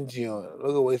waste that energy on. I'm not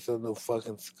gonna waste on no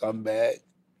fucking scumbag.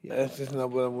 Yeah. That's just not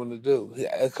what I want to do.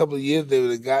 A couple of years they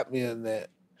would have got me on that.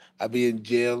 I'd be in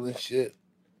jail and shit.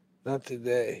 Not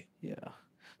today. Yeah.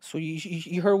 So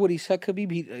you heard what he said,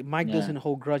 Khabib? Mike Yeah. doesn't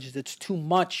hold grudges. It's too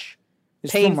much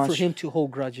It's too pain for much. him to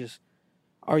hold grudges.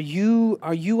 Are you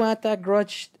at that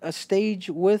grudge stage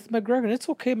with McGregor? And it's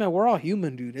okay, man. We're all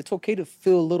human, dude. It's okay to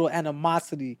feel a little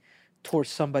animosity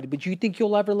towards somebody, but you think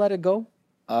you'll ever let it go?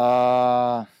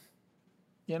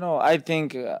 You know, I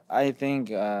think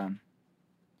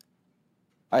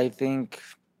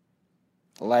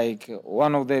like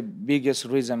one of the biggest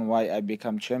reason why I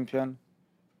become champion,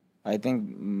 I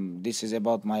think this is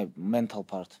about my mental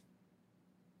part.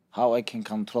 How I can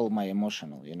control my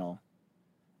emotional, you know.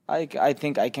 I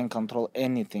think I can control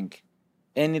anything.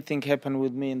 Anything happen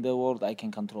with me in the world, I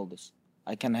can control this.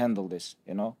 I can handle this,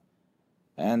 you know.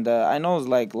 And I know it's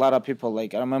like a lot of people.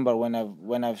 Like I remember when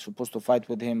I was supposed to fight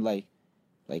with him, like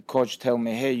coach tell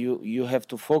me, hey, you have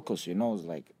to focus, you know. It's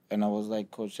like, and I was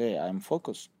like, coach, hey, I'm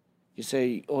focused. He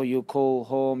say, oh, you call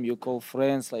home, you call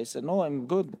friends. Like, I said, no, I'm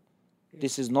good.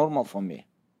 This is normal for me.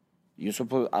 You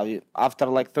suppose after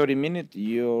like 30 minutes,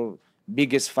 your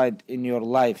biggest fight in your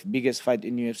life, biggest fight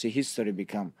in UFC history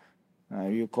become.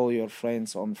 You call your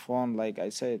friends on phone. Like I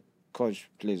said, coach,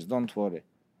 please don't worry.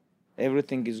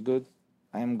 Everything is good.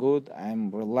 I'm good.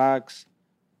 I'm relaxed.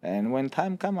 And when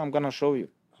time come, I'm gonna show you.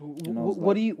 You know, it's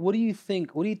What like, do you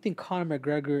think? What do you think Conor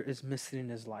McGregor is missing in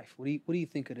his life? What do you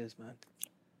think it is, man?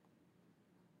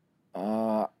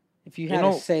 If you had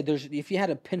to say, if you had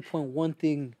to pinpoint one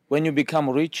thing, when you become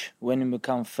rich, when you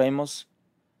become famous,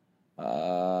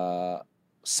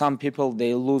 some people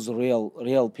they lose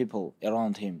real people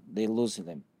around him. They lose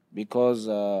them because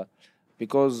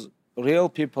real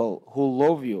people who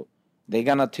love you, they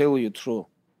gonna tell you true.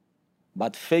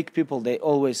 But fake people, they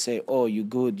always say, "Oh, you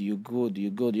good, you good, you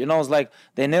good." You know, it's like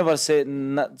they never say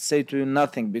to you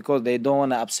nothing because they don't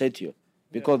wanna upset you,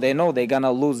 because they know they're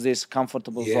gonna lose this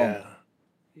comfortable zone.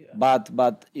 Yeah.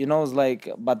 But you know, it's like,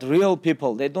 but real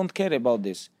people, they don't care about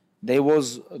this. They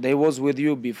was with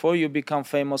you before you become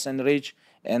famous and rich,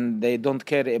 and they don't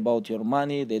care about your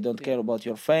money. They don't care about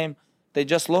your fame. They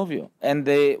just love you, and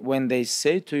when they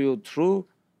say to you true,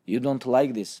 you don't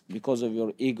like this because of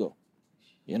your ego.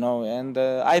 You know, and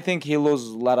I think he lose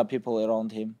a lot of people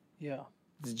around him. yeah.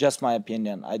 It's just my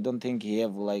opinion. I don't think he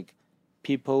have like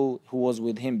people who was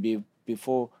with him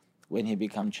before when he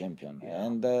become champion.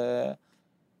 And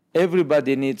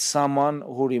everybody needs someone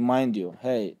who remind you,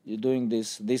 hey, you're doing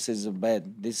this. This is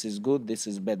bad. This is good. This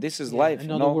is bad. This is life. In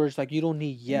you other know? words, like you don't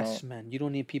need yes men. You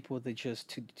don't need people that just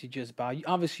to just bow.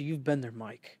 Obviously, you've been there,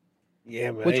 Mike.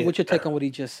 Yeah, man. What's your take on what he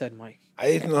just said, Mike?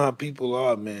 I just know how people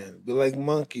are, man. We're like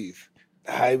monkeys.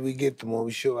 The higher we get, the more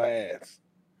we show our ass.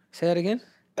 Say that again?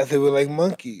 I said we're like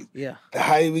monkeys. Yeah. The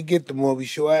higher we get, the more we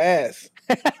show our ass.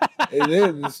 It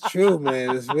is. It's true,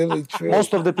 man. It's really true.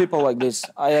 Most of the people like this.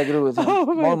 I agree with him.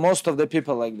 Most of the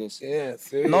people like this. Yeah,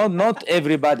 serious. Not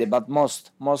everybody, but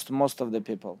most of the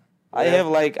people. Yeah. I have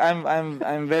like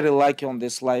I'm very lucky on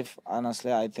this life.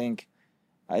 Honestly, I think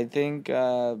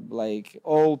like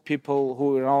all people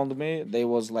who around me, they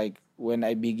was like when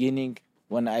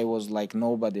I was like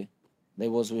nobody. They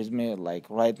was with me like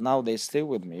right now. They stay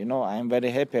with me. I'm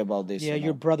very happy about this. Yeah,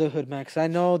 your brotherhood, Max. I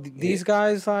know these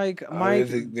guys like Mike.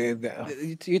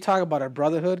 You talk about our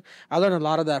brotherhood. I learned a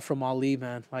lot of that from Ali,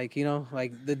 man. Like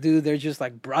like the dude, they're just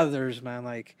like brothers, man.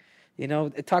 Like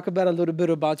talk about a little bit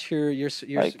about your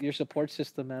support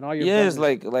system, man. All your yes,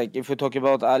 brothers. like if we talk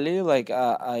about Ali, like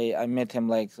I met him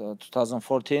like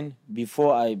 2014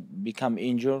 before I become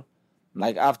injured.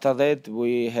 Like after that,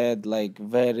 we had like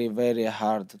very, very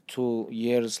hard 2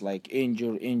 years, like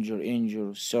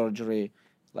injure, surgery,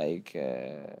 like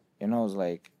it's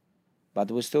like, but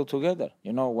we're still together.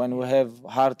 When we have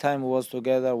hard time, we was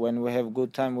together. When we have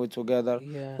good time, we're together.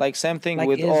 Yeah. Like same thing Like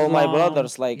with Islam, all my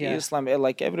brothers, like yeah. Islam,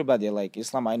 like everybody, like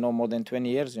Islam. I know more than 20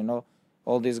 years.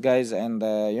 All these guys, and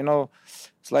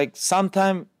it's like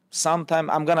sometime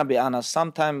I'm gonna be honest.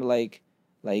 Sometime like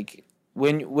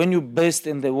when you best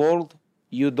in the world.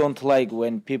 You don't like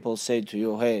when people say to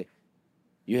you, hey,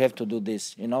 you have to do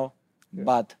this, Yeah.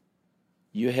 But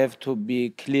you have to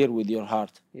be clear with your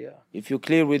heart. Yeah. If you're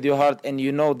clear with your heart and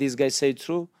these guys say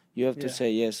true, you have to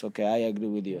say, yes, okay, I agree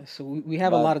with you. Yeah, so we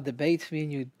have a lot of debates, me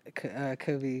and you,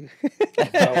 Kobe.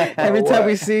 Every time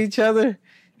we see each other.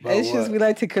 It's just we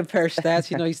like to compare stats.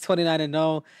 He's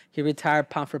 29-0. He retired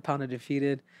pound for pound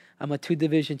undefeated. I'm a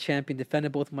 2-division champion,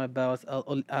 defended both of my belts,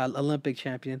 Olympic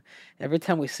champion. Every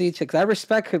time we see each other, because I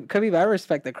respect Khabib, I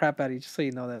respect the crap out of you, just so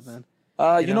you know that, man.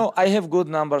 I have good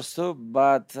numbers too,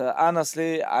 but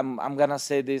honestly, I'm gonna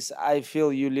say this. I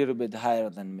feel you a little bit higher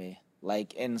than me,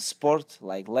 like in sport,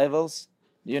 like levels.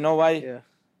 You know why? Yeah.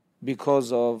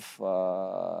 Because of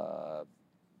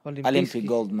Olympic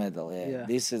gold medal. Yeah.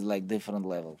 This is like different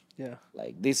level. Yeah.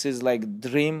 Like this is like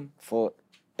dream for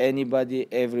anybody,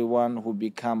 everyone who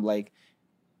become like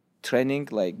training.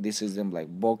 Like this is them like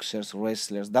boxers,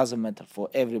 wrestlers. Doesn't matter, for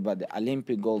everybody.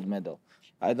 Olympic gold medal.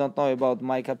 I don't know about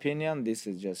my opinion. This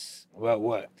is just about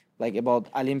what? Like about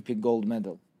Olympic gold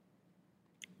medal.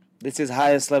 This is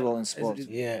highest level in sports.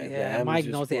 Yeah. Mike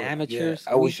knows the amateurs.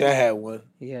 Yeah. I wish I had one.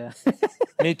 Yeah.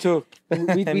 Me too.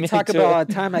 We talk about all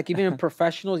the time, like even in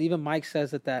professionals, even Mike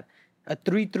says that a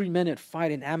 3-minute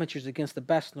fight in amateurs against the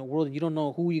best in the world, and you don't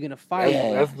know who you're gonna fight.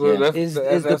 That's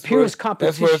the purest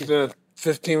competition. That's worse than a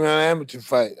 15-round amateur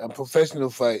fight, a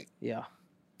professional fight. Yeah.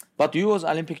 But you was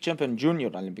Olympic champion, junior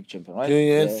Olympic champion, right?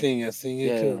 Junior and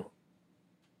senior too.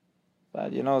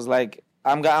 But it's like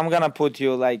I'm gonna put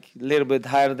you like a little bit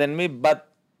higher than me,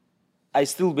 but I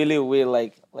still believe we're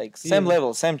like same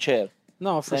level, same chair.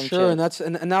 No, for sure,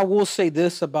 chair. And I will say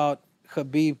this about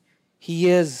Khabib.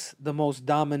 He is the most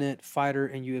dominant fighter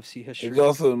in UFC history. He's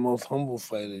also the most humble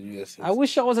fighter in UFC. I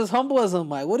wish I was as humble as him,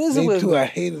 Mike. What is it with me? Me? I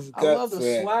hate his guts. I love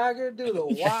the swagger, dude, the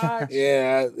watch.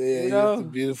 He's a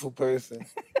beautiful person.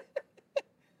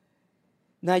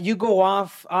 Now you go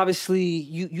off. Obviously,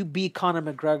 you beat Conor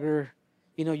McGregor.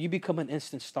 You become an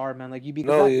instant star, man. Like you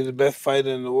become. No, you're the best fighter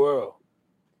in the world.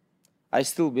 I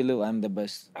still believe I'm the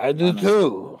best. I do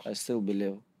too. I still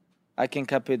believe I can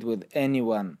compete with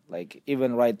anyone. Like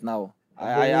even right now,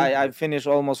 I finished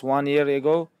almost 1 year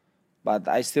ago, but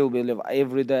I still believe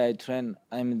every day I train.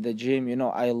 I'm in the gym.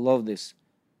 I love this.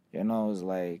 It's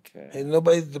like. And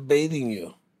nobody's debating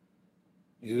you.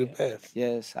 You're the best.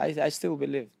 Yes, I still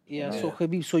believe. Yeah. So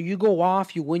Khabib, so you go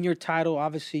off, you win your title.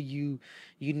 Obviously, you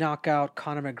knock out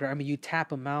Conor McGregor. I mean, you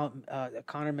tap him out,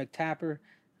 Conor McTapper,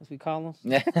 as we call him.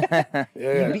 Yeah,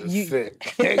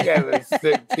 sick. They got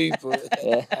sick people.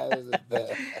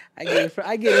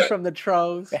 I get it from the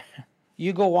trolls.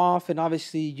 You go off, and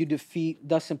obviously you defeat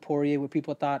Dustin Poirier, where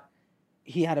people thought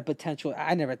he had a potential.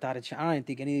 I never thought it. I didn't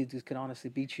think any of these could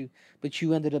honestly beat you, but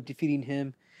you ended up defeating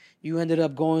him. You ended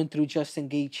up going through Justin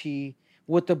Gaethje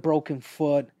with a broken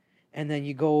foot, and then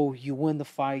you win the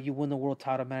fight, you win the world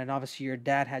title, man. And obviously your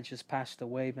dad had just passed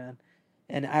away, man.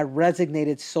 And I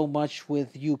resonated so much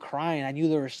with you crying. I knew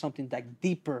there was something like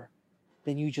deeper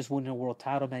than you just winning a world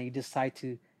title, man. You decide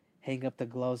to hang up the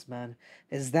gloves, man.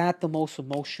 Is that the most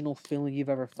emotional feeling you've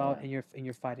ever felt in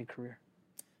your fighting career?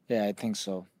 Yeah, I think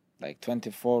so. Like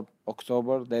 24th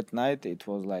October, that night, it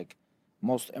was like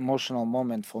most emotional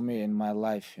moment for me in my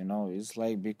life. It's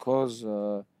like because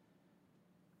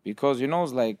because you know,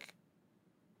 it's like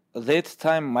that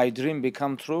time my dream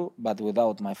become true, but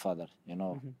without my father. You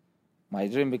know, my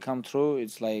dream become true.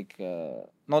 It's like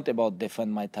not about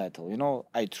defend my title. You know,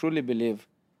 I truly believe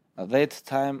at that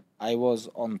time I was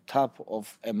on top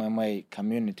of MMA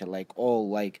community, like all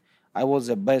like I was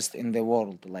the best in the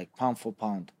world, like pound for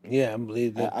pound. Yeah, I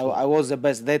believe that I was the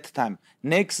best that time.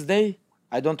 Next day,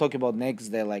 I don't talk about next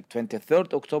day, like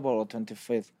 23rd October or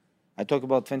 25th. I talk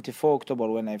about 24th October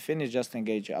when I finished Justin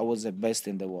Gage. I was the best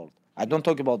in the world. I don't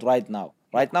talk about right now.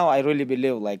 Right now, I really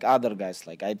believe like other guys,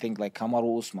 like I think like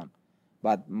Kamaru Usman.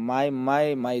 But my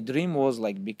dream was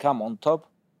like become on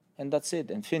top, and that's it,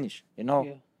 and finish. You know,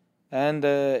 Yeah. and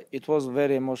it was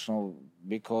very emotional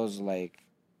because like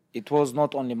it was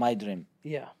not only my dream.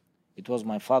 Yeah. It was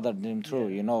my father dream too.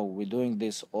 Yeah. You know, we're doing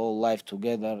this all life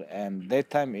together, and that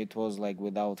time it was like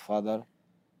without father.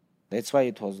 That's why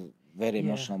it was very Yeah.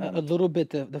 emotional A moment. little bit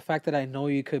the fact that I know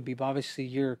you could be, but obviously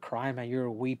you're crying and you're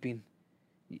weeping.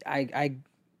 I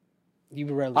you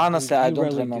rarely Honestly, do, I you don't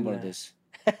rarely do remember that. this.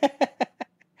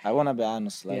 I wanna be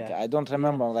honest. Like Yeah. I don't Yeah.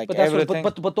 remember like But that's what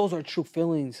everything. but those are true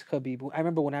feelings, Khabib. I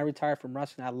remember when I retired from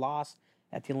wrestling, I lost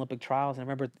at the Olympic trials. And I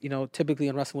remember, you know, typically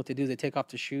in wrestling what they do is they take off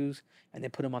their shoes and they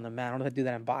put them on the mat. I don't know if they do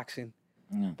that in boxing.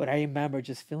 Yeah. But I remember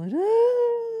just feeling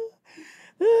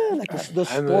like the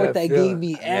I know sport that that gave feeling.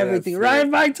 me I know that everything. feeling. Right,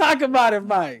 Mike? Talk about it,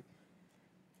 Mike.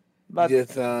 But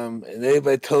Just and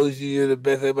everybody tells you you're the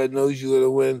best. Everybody knows you're gonna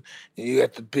win, and you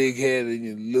got the big head and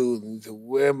you lose. And you say,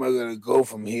 "Where am I gonna go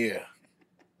from here?"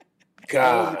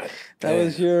 God, That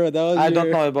was damn. your I don't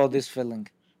know about this feeling.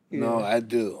 No, Yeah. I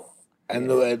do. I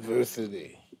know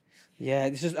adversity. Yeah,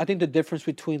 it's just I think the difference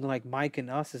between like Mike and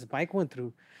us is Mike went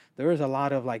through there was a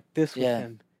lot of like this with Yeah.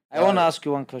 him. I wanna ask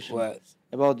you one question. What?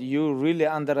 About you really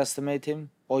underestimate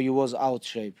him or you was out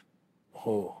shape?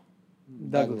 Who?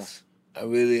 Douglas. I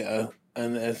really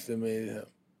underestimated him.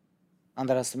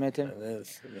 Underestimate him?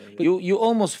 Underestimated. You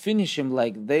almost finish him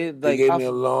like They like gave half, me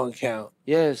a long count.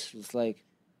 yes, it's like.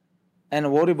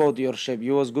 And what about your shape?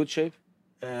 You was good shape,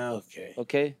 Okay.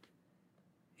 okay?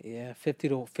 Yeah, 50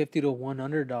 to 1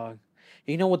 underdog.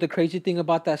 You know what the crazy thing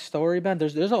about that story, man?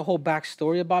 There's a whole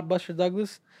backstory about Buster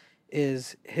Douglas.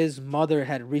 Is his mother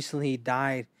had recently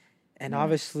died, and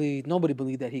obviously nobody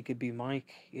believed that he could be Mike.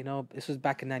 You know, this was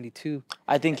back in '92.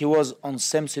 I think he was on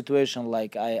same situation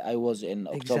like I was in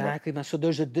October. Exactly, man. So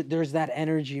there's that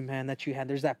energy, man, that you had.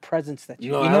 There's that presence that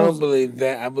you. No, You I know- don't believe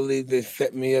that. I believe they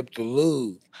set me up to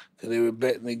lose because they were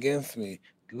betting against me.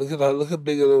 Look how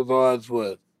big those odds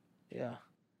was. Yeah.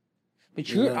 But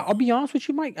You you're, know. I'll be honest with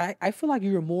you, Mike. I feel like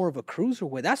you're more of a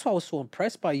cruiserweight. That's why I was so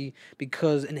impressed by you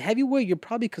because in heavyweight, you're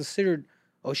probably considered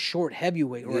a short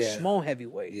heavyweight or a Yeah. small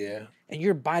heavyweight. Yeah. And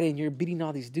you're you're beating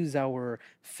all these dudes that were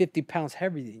 50 pounds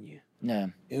heavier than you. Yeah.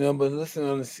 You know, but listen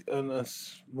on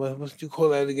what you call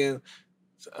that again?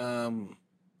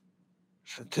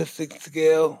 Statistic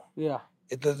scale. Yeah.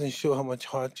 It doesn't show how much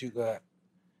heart you got.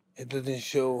 It doesn't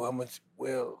show how much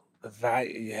desire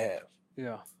you have.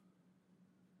 Yeah.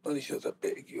 It only shows how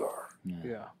big you are.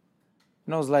 Yeah.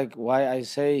 You know, it's like why I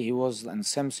say he was in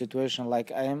same situation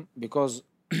like I am because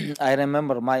I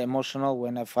remember my emotional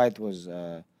when I fight was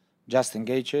Justin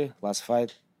Gaethje last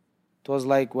fight. It was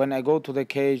like when I go to the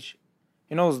cage,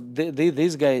 you know,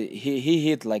 this guy he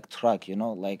hit like truck, you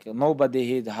know, like nobody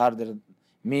hit harder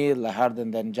harder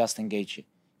than Justin Gaethje.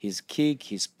 His kick,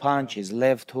 his punch, his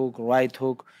left hook,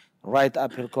 right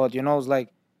uppercut, you know, it's like,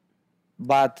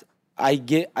 but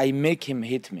I make him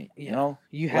hit me, you Yeah. know.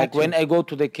 You had Like to. when I go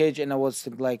to the cage and I was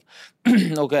think like,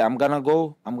 okay, I'm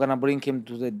gonna bring him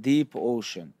to the deep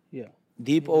ocean. Yeah.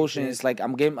 Deep ocean is like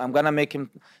I'm gonna make him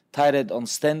tired on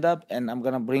stand up and I'm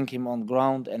gonna bring him on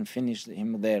ground and finish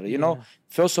him there. You know,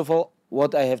 first of all,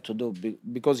 what I have to do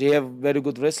because he have very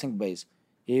good wrestling base.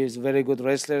 He is very good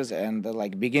wrestlers and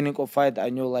like beginning of fight, I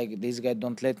knew like this guy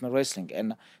don't let me wrestling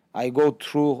and I go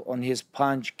through on his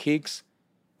punch kicks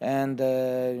and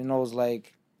you know it's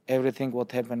like everything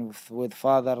what happened with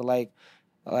father like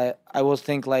I was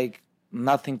think like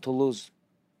nothing to lose.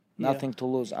 Nothing to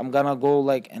lose. I'm gonna go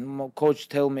like, and my coach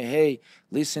tell me, "Hey,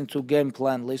 listen to game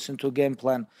plan. Listen to game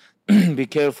plan. Be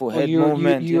careful, Well, head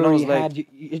movement." You know, already it's like had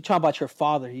you're talking about your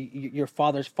father, your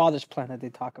father's plan that they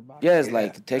talk about. yeah, it's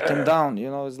like take him down.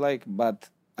 You know, it's like, but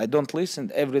I don't listen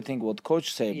to everything what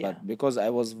coach say, Yeah. but because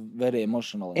I was very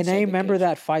emotional. And inside I the remember cage.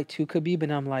 that fight too, Khabib,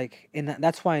 and I'm like, and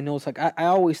that's why I know it's like I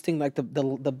always think like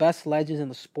the best legends in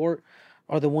the sport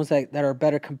are the ones that are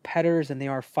better competitors than they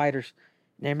are fighters.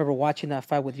 And I remember watching that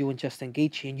fight with you and Justin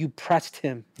Gaethje, and you pressed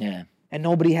him, Yeah, And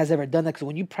nobody has ever done that because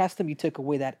when you pressed him, you took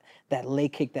away that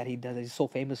leg kick that he does, that he's so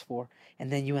famous for.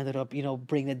 And then you ended up,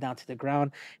 bringing it down to the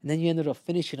ground. And then you ended up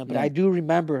finishing him. But I do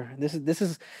remember,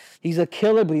 he's a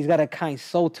killer, but he's got a kind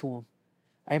soul to him.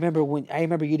 I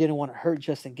remember you didn't want to hurt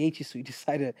Justin Gaethje, so you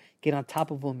decided to get on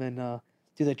top of him and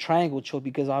do the triangle choke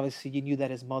because obviously you knew that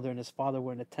his mother and his father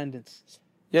were in attendance.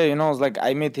 Yeah, it's like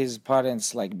I met his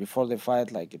parents like before the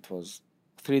fight, like it was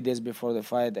 3 days before the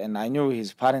fight, and I knew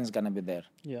his parents gonna be there.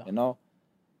 Yeah.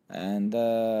 And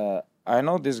I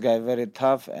know this guy very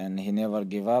tough, and he never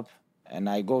give up. And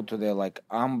I go to the like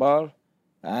arm bar.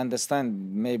 I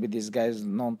understand maybe this guy is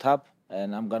non top,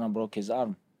 and I'm gonna break his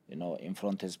arm, in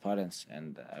front of his parents.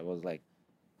 And I was like,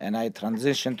 and I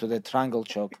transitioned to the triangle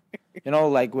choke.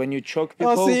 Like when you choke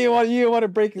people. Oh, see, you want to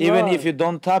break his even arm. if you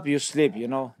don't tap, you sleep.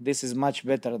 This is much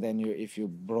better than if you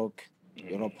broke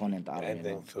your opponent arm. I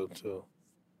think so too.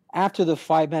 After the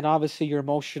fight, man, obviously you're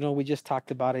emotional. We just talked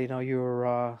about it.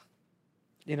 You're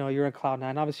in Cloud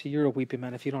Nine. Obviously, you're a weeping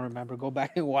man. If you don't remember, go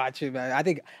back and watch it,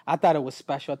 man. I thought it was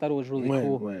special. I thought it was really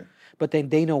cool. When? But then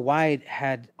Dana White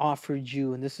had offered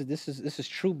you, and this is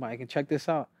true, Mike. And check this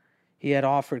out. He had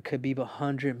offered Khabib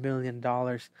 $100 million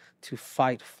to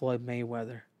fight Floyd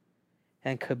Mayweather,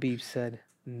 and Khabib said,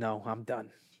 "No, I'm done."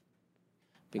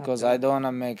 Because I don't want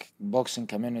to make boxing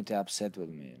community upset with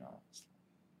me.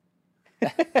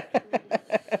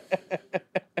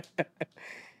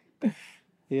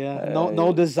 Yeah,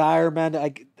 no desire, man.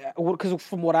 Like, because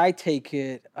from what I take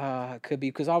it, could be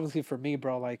because obviously for me,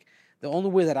 bro, like the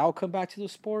only way that I'll come back to the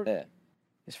sport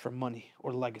is for money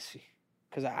or legacy.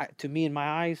 Because to me, in my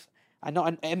eyes, I know,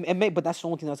 but that's the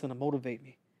only thing that's gonna motivate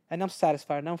me, and I'm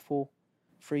satisfied and I'm full.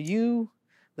 For you,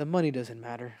 the money doesn't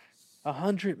matter.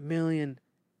 $100 million,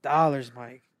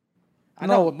 Mike. I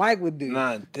know what Mike would do.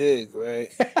 Not big,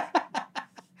 right?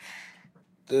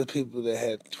 There's people that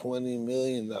had $20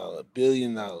 million, $1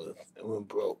 billion, and went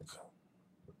broke.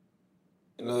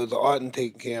 It's art in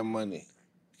taking care of money.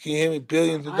 Can you hear me?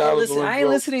 Billions of dollars. I ain't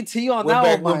listening to you on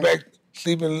that one, Mike. Went back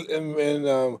sleeping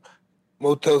in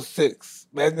Motel 6.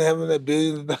 Imagine having that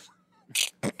 $billions.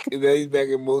 And then he's back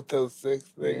in Motel 6.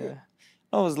 Nigga.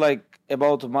 Yeah. It was like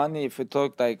about money. If we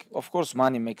talk, like, of course,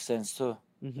 money makes sense too.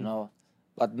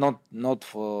 But not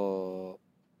for.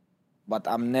 But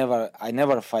I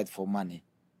never fight for money.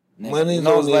 Never. Money is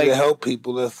only like, to help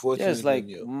people that's fortunate. Yes, like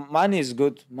you. Money is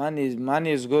good. Money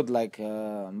is good. Like,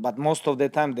 but most of the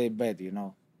time they bad.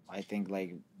 I think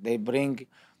like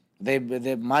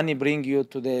the money bring you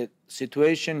to the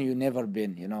situation you never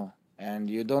been. And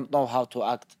you don't know how to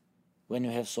act when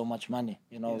you have so much money.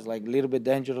 It's like a little bit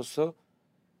dangerous too.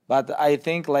 But I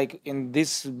think like in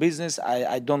this business,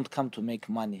 I don't come to make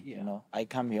money. I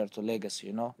come here to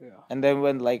legacy. Yeah. And then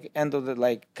when like end of the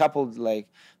like couple like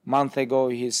month ago,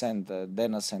 he sent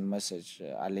Dana sent message.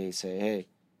 Ali say, hey,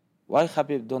 why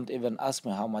Khabib don't even ask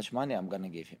me how much money I'm gonna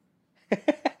give him?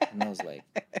 And I was like,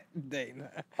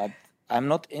 Dana. But I'm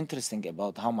not interested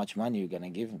about how much money you're gonna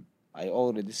give him. I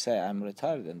already say I'm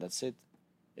retired and that's it.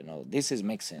 This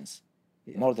makes sense.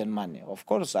 More than money. Of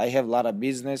course, I have a lot of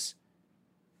business.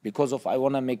 Because I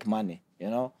want to make money,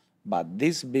 But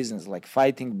this business, like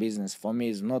fighting business, for me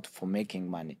is not for making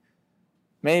money.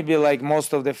 Maybe like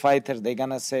most of the fighters, they're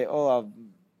going to say, oh,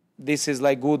 this is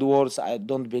like good words. I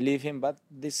don't believe him, but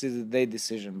this is their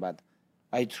decision. But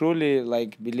I truly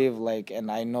like believe like,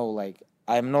 and I know like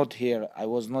I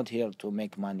was not here to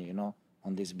make money,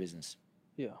 on this business.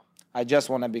 Yeah. I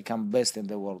just want to become best in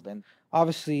the world. And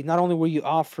obviously, not only were you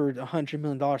offered $100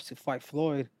 million to fight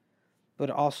Floyd, but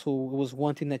also, it was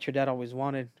one thing that your dad always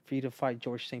wanted for you to fight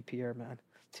George St. Pierre, man,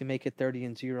 to make it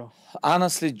 30-0.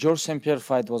 Honestly, George St. Pierre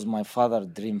fight was my father's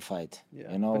dream fight. Yeah,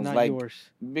 but not like, yours.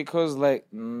 Because, like,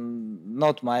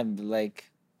 not mine.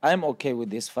 Like, I'm okay with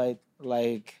this fight.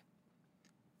 Like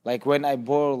when I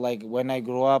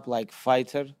grew up, like,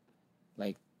 fighter,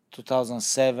 like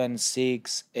 2007,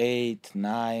 6, 8,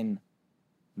 9,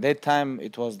 that time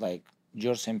it was like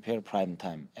George St. Pierre prime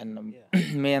time, and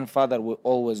me and father we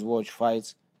always watch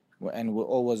fights, and we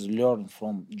always learn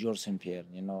from George St. Pierre.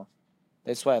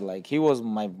 That's why like he was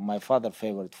my father's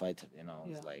favorite fighter.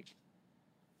 It's like,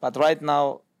 but right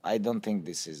now I don't think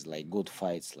this is like good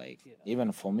fights. Like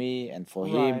even for me and for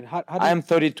him, I'm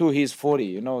 32, he's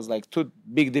 40. It's like two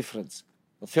big difference.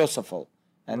 First of all,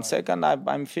 and second,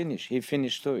 I'm finished. He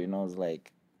finished too. It's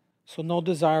like. So no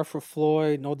desire for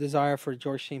Floyd, no desire for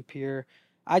George St. Pierre.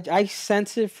 I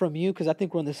sense it from you because I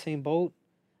think we're on the same boat.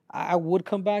 I would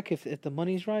come back if the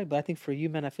money's right, but I think for you,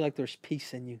 man, I feel like there's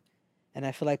peace in you. And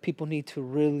I feel like people need to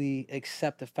really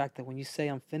accept the fact that when you say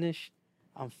I'm finished,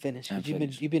 I'm finished. I'm Because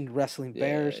finished. you've been wrestling Yeah,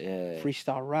 bears, yeah.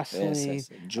 freestyle Yes, wrestling, yes.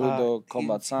 Judo,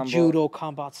 combat sambo. judo,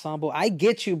 combat sambo. I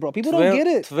get you, bro. People don't get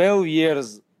it. 12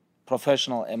 years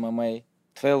professional MMA.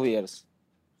 12 years.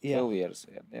 Yeah. 12 years.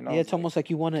 You know, Yeah, it's almost like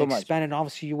you want to too much. expand it.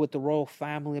 Obviously, you're with the royal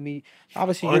family. I mean,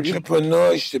 obviously,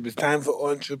 Entrepreneurship. It's time for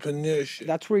entrepreneurship.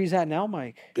 that's where he's at now,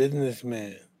 Mike.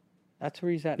 Businessman. That's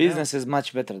where he's at Business is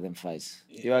much better than fights.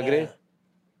 You agree?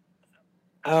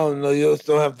 I don't know. You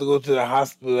still have to go to the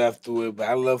hospital afterward, but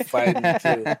I love fighting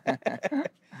too.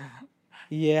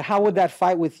 Yeah, how would that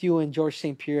fight with you and George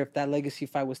St. Pierre, if that legacy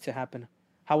fight was to happen?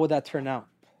 How would that turn out,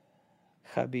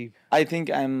 Khabib? I think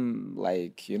I'm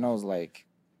like, like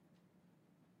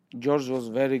George was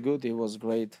very good. He was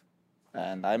great,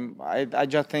 and I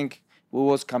just think we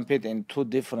was compete in two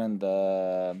different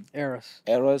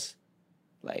eras.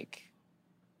 Like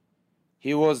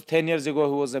he was 10 years ago,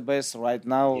 he was the best. Right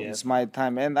now, it's my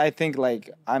time, and I think like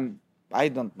I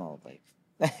don't know, like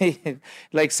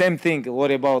like same thing. What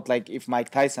about like if Mike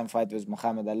Tyson fight with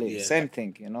Muhammad Ali? Yeah. Same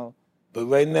thing, you know. But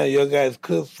right now, your guys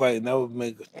could fight, and that would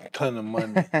make a ton of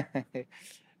money.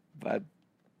 But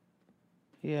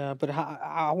yeah, but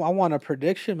I want a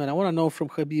prediction, man. I want to know from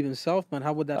Khabib himself, man.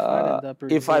 How would that fight end up?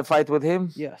 if I fight with him,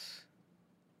 yes,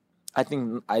 I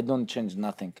think I don't change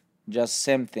nothing. Just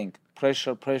same thing.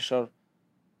 Pressure.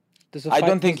 I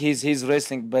don't think he's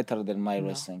wrestling better than my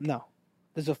wrestling. No,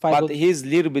 there's a fight. But he's a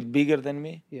little bit bigger than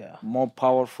me. Yeah, more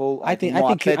powerful. I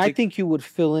think you would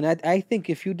fill in. I think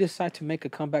if you decide to make a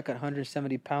comeback at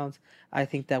 170 pounds, I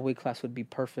think that weight class would be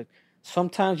perfect.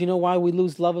 Sometimes you know why we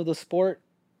lose love of the sport,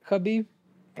 Khabib?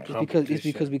 It's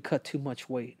because we cut too much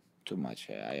weight. Too much.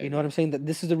 Yeah, you know what I'm saying? That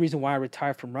this is the reason why I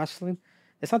retired from wrestling.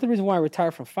 It's not the reason why I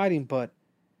retired from fighting, but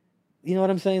you know what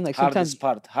I'm saying? Like sometimes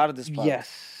hardest part.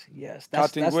 Yes.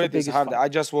 Cutting weight is hard. Fight. I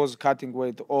just was cutting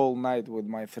weight all night with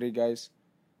my 3 guys.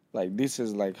 Like this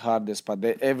is like hardest part.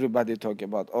 Everybody talk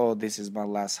about, oh, this is my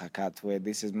last cut weight.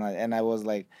 This is my, and I was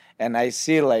like, and I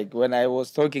see like when I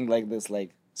was talking like this,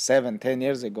 like 7-10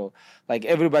 years ago, like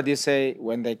everybody say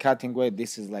when they cutting weight,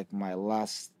 this is like my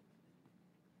last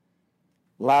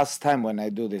time when I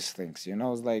do these things. You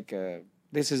know, it's like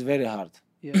this is very hard.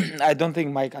 Yeah. I don't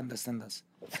think Mike understands us.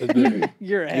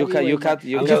 You're you cut.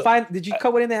 Did you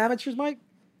cut weight in the amateurs, Mike?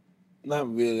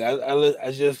 Not really.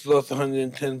 I just lost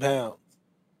 110 pounds.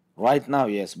 Right now,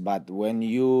 yes, but when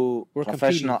you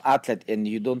professional athlete and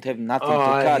you don't have nothing to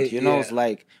cut, it's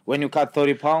like when you cut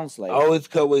 30 pounds, like I always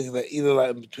cut weight either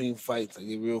like in between fights, I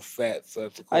get real fat. So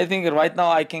I think right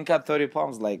now I can cut 30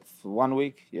 pounds like for 1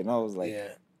 week. It's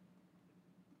like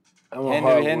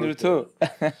Henry too.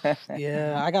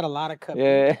 Yeah, I got a lot of cut.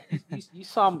 Yeah, you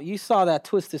saw that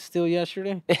Twisted Steel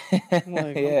yesterday.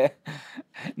 Yeah,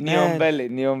 neon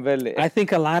belly. I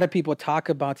think a lot of people talk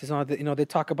about this. They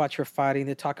talk about your fighting,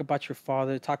 they talk about your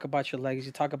father, they talk about your legacy,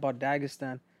 they talk about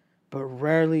Dagestan, but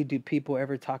rarely do people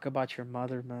ever talk about your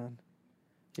mother, man.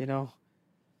 You know.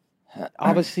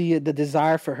 Obviously, the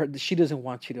desire for her, she doesn't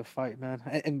want you to fight, man,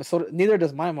 and so neither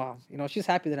does my mom. She's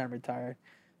happy that I'm retired.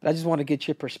 But I just want to get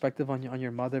your perspective on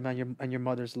your mother, man, and your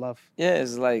mother's love. Yeah,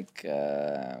 it's like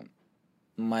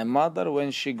my mother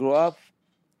when she grew up,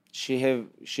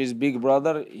 she's big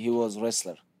brother. He was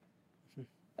wrestler,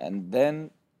 and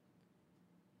then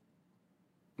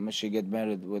she get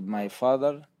married with my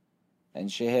father,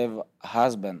 and she have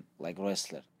husband like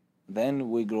wrestler.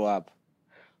 Then we grew up.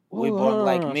 We born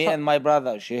like me and my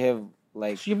brother. She have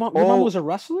like so your mom was a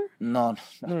wrestler? No.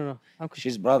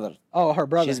 She's brother. Oh, her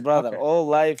brother. She's brother. Okay. All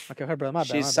life. Okay, her brother. My bad.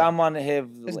 She's someone have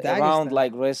around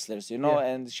like wrestlers,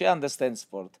 and she understands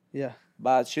sport. Yeah.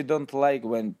 But she don't like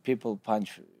when people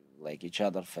punch like each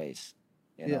other face.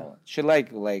 You know. She like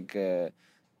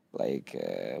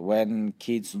when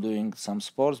kids doing some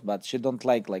sports, but she don't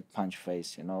like punch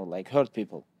face. Like hurt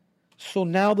people. So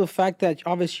now the fact that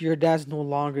obviously your dad's no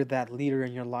longer that leader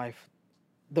in your life,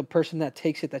 the person that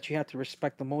takes it that you have to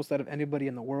respect the most out of anybody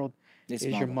in the world is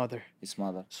your mother. It's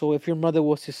mother. So if your mother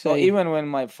was to say, so even when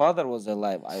my father was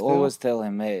alive, I always tell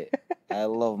him, "Hey, I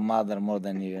love mother more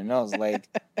than you." It's like,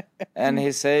 and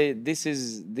he say, "This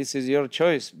is your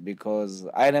choice," because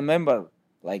I remember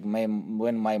like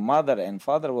when my mother and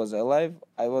father was alive,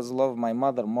 I was love my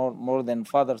mother more than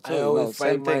father too. I always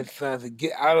fight my sons to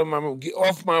get out of my room, get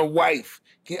off my wife,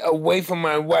 get away from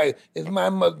my wife. It's my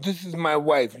mother. This is my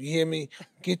wife. You hear me?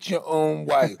 Get your own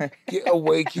wife. Get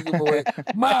away. Keep them away.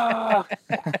 Ma.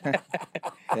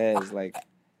 Yeah, it's like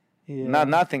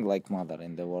nothing like mother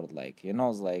in the world. Like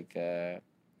it's like.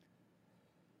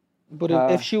 But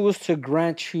if she was to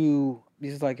grant you,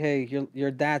 it's like, hey,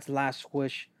 your dad's last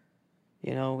wish.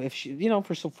 If she,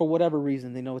 for whatever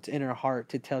reason, it's in her heart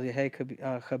to tell you, hey,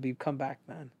 Khabib, come back,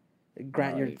 man.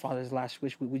 grant your father's last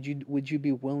wish, would you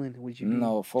be willing? Would you?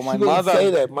 No, for She my wouldn't mother.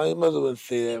 say that. My mother wouldn't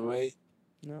say that, right?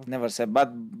 No. Never said,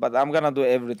 but I'm gonna do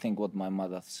everything what my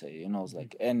mother say. You know, it's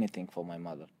like anything for my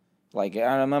mother. Like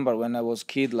I remember when I was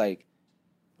kid, like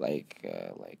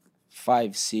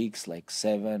 5, 6, like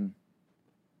 7,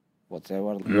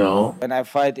 whatever. No. When I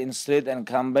fight in street and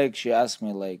come back, she asked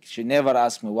me like she never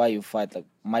asked me why you fight. Like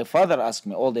my father asked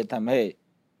me all the time, hey,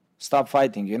 stop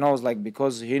fighting. You know, it's like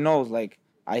because he knows like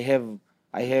I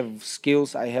have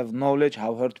skills, I have knowledge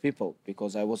how hurt people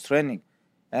because I was training.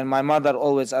 And my mother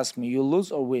always asks me, you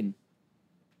lose or win?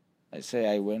 I say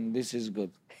I win. This is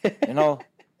good. You know,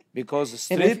 because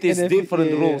street is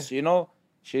different rules, you know.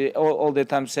 She all the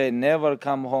time say never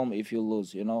come home if you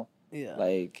lose, you know. Yeah.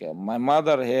 Like my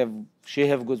mother she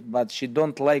have good, but she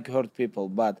don't like hurt people.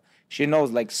 But she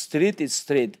knows like street is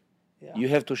street. Yeah. You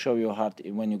have to show your heart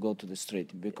when you go to the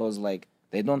street because like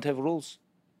they don't have rules.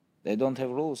 They don't have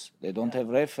rules. They don't have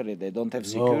referee. They don't have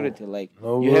security. Like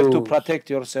no you have to rules. protect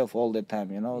yourself all the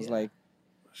time. You know, it's like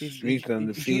Street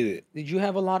undefeated. Did you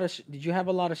have a lot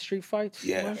of street fights?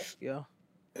 Yes. Mark? Yeah.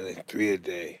 And it's 3 a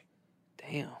day.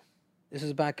 Damn. This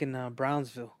is back in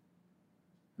Brownsville.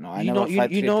 no, I You never know-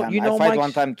 fight you 3 know- times. you know I fight Mike's-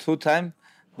 1 time, 2 times,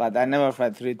 but I never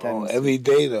fight 3 Oh, times. every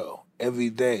day though. Every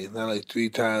day. Not like 3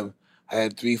 times. I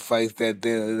had 3 fights that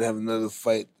day. I didn't have another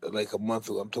fight like a month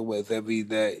ago. I'm talking about it's every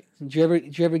day. Did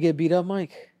you ever get beat up,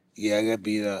 Mike? Yeah, I got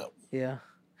beat up. Yeah.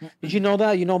 Did you know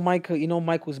that? You know Mike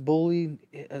was bullied.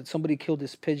 Somebody killed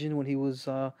his pigeon when he was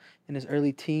in his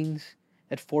early teens.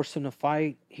 It forced him to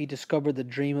fight. He discovered the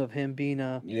dream of him being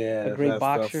Yeah, a great that's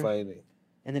how I boxer. stopped fighting.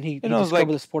 And then he You know, it's discovered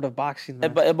like- the sport of boxing.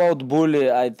 Man. About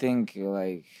bully, I think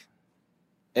like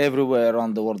everywhere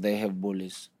around the world they have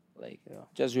bullies. Like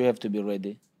just you have to be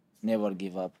ready. Never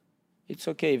give up. It's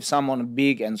okay if someone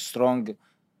big and strong,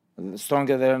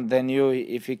 stronger than you,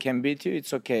 if he can beat you,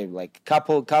 it's okay. Like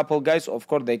couple guys, of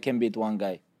course they can beat one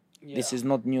guy. This is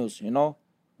not news, you know.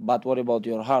 But what about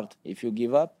your heart? If you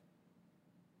give up,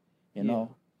 you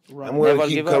know. Right. I'm gonna Never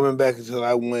keep give up. coming back until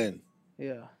I win.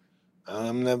 Yeah.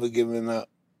 I'm never giving up.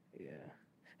 Yeah.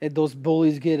 And those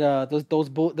bullies get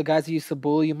the guys that used to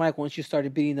bully you, Mike. Once you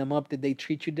started beating them up, did they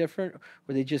treat you different,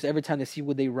 or they just every time they see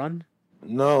would they run?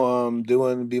 No, they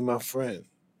want to be my friend.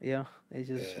 Yeah, they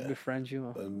just Yeah. befriend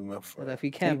you. They want to be my But friend. if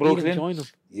you can't beat them, Brooklyn? join them.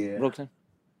 Yeah. Brooklyn.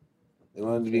 They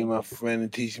wanted to be my friend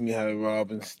and teach me how to rob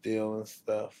and steal and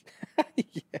stuff.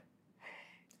 Yeah.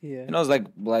 Yeah. You know, it's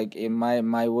like in my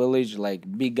village, like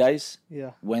big guys,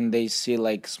 Yeah. when they see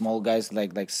like small guys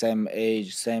like same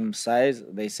age, same size,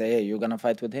 they say, hey, you're gonna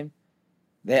fight with him?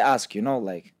 They ask, you know,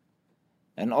 like,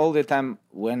 and all the time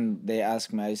when they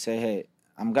ask me, I say, hey,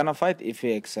 I'm gonna fight if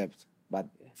he accepts. But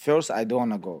first I don't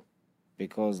wanna go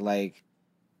because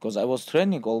I was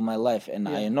training all my life and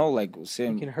I know like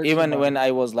same can hurt even somebody. when I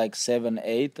was like 7,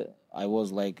 8, I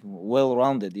was like well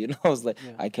rounded, you know. It's like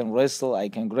I can wrestle, I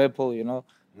can grapple, you know.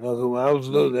 No, 'cause when I was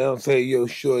little, they don't say, yo,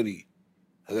 shorty,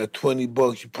 I got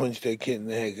 $20, you punch that kid in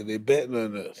the head, 'cause they betting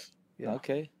on us. Yeah.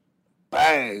 Okay.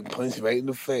 Bang, punch right in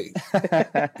the face.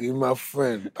 You're my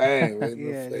friend. Bang, right in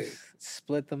Yeah. the face. Just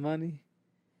split the money.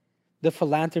 The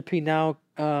philanthropy now,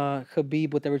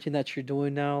 Khabib, with everything that you're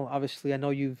doing now. Obviously, I know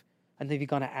you've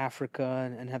gone to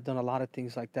Africa and have done a lot of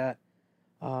things like that.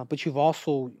 But you've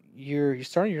also you're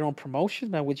starting your own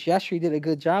promotion, man. Which yesterday you did a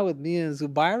good job with me and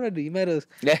Zubaira. Dude. You made us.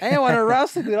 I didn't want to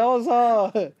wrestle, dude. I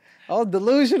was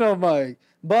delusional, Mike.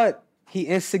 But he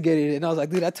instigated it, and I was like,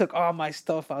 dude, I took all my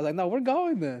stuff. I was like, no, we're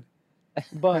going, man.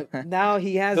 But now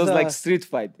he has. It was like street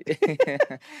fight,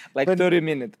 like 30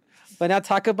 minutes. But now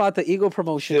talk about the Eagle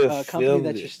Promotion Should've company filmed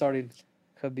that it. you're starting,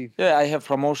 Khabib. Yeah, I have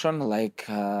promotion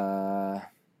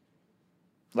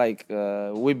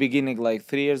we beginning like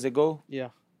 3 years ago. Yeah.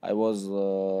 I was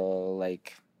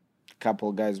like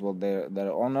couple guys were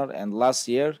their owner, and last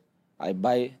year I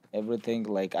buy everything.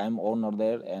 Like I'm owner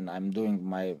there, and I'm doing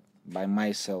by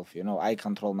myself. You know, I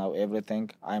control now everything.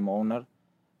 I'm owner,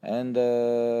 and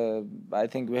I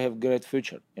think we have great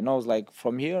future. You know, it's like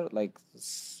from here, like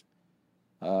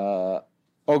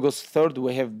August 3rd,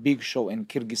 we have big show in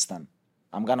Kyrgyzstan.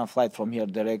 I'm gonna fly from here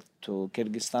direct to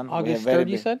Kyrgyzstan. We August have very 3rd,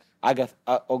 you big- said? August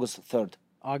 3rd.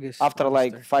 August. After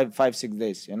August like 3rd. 5-6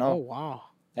 days, you know. Oh wow.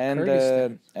 And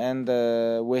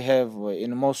Kyrgyzstan. we have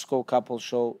in Moscow couple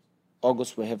show.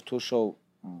 August we have 2 show.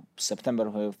 September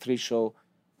we have 3 show.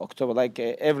 October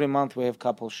every month we have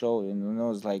couple show. You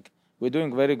know, it's like we're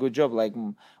doing very good job. Like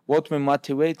what will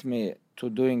motivate me to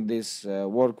doing this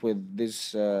work with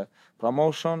this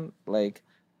promotion. Like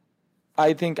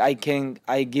I think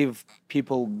I give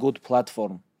people good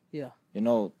platform. Yeah. You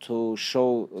know, to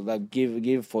show like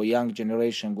give for young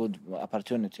generation good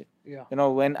opportunity. Yeah. You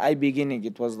know, when I beginning,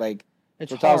 it was like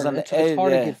It's hard. 2008. It's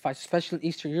hard to Yeah, get fights, especially in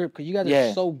Eastern Europe, because you guys are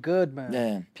yeah, so good, man.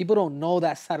 yeah. People don't know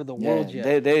that side of the Yeah, world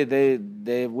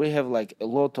yet. we have like a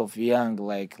lot of young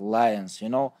like lions, you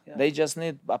know. Yeah. They just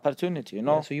need opportunity, you Yeah,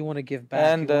 know. so you want to give back.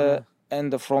 And You want to.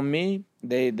 and from me,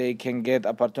 they can get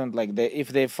opportunity like if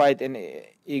they fight in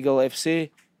Eagle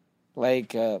FC,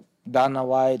 like Dana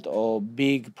White or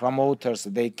big promoters,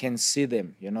 they can see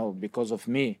them, you know, because of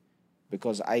me,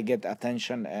 because I get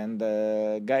attention and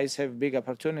guys have big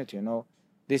opportunity, you know.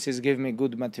 This is give me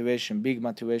good motivation, big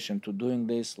motivation to doing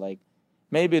this. Like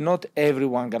maybe not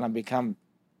everyone gonna become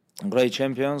great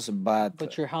champions,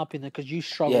 But you're helping them because you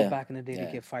struggled yeah, back in the day to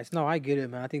yeah, get fights. No, I get it,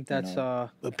 man. I think you that's know,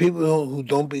 But people who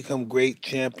don't become great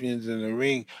champions in the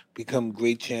ring become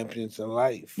great champions in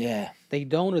life. yeah, they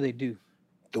don't or they do.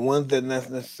 The ones that not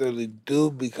necessarily do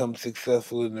become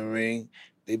successful in the ring,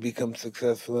 they become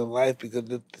successful in life because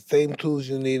the same tools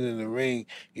you need in the ring,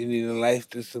 you need in life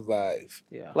to survive.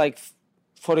 Yeah. like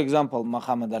for example,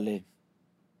 Muhammad Ali.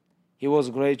 He was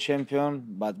great champion,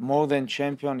 but more than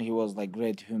champion, he was like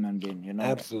great human being, you know.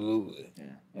 Absolutely. Yeah,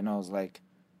 you know, it's like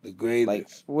The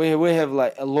greatest. we have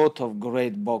like a lot of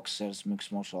great boxers,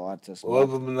 mixed martial artists. All of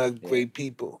But, them are not great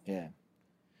people. yeah,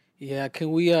 Yeah,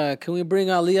 can we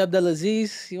bring Ali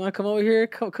Abdelaziz? You want to come over here?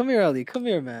 Come here, Ali. Come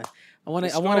here, man.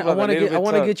 Let's talk about a little I bit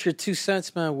want to talk. get your 2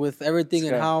 cents, man, with everything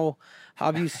Let's and go. how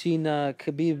have you seen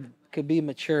Khabib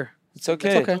mature? It's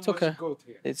okay. It's okay.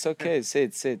 It's okay.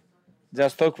 Sit.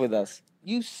 Just talk with us.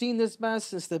 You've seen this man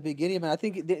since the beginning, man. I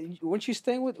think weren't you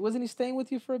staying with? Wasn't he staying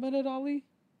with you for a minute, Ali?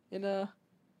 In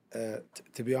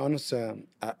To be honest,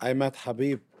 I met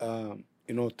Habib,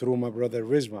 through my brother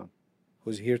Rizwan,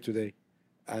 who's here today,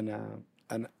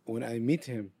 and when I meet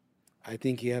him, I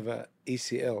think he have a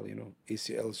ACL,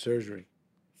 ACL surgery,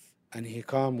 and he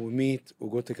come, we meet, we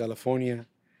go to California,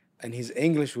 and his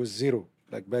English was zero,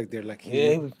 like back there, like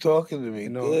Yeah, he was talking to me.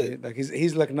 Good. like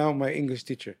he's like now my English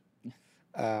teacher,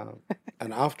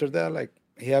 and after that, like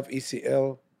he have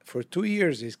ACL for 2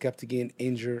 years, he's kept getting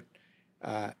injured.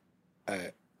 Uh,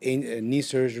 Knee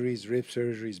surgeries, rib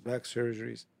surgeries, back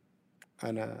surgeries,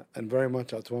 and very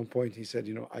much at one point he said,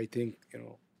 I think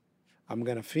I'm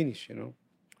gonna finish,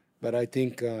 but I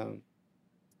think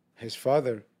his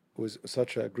father was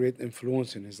such a great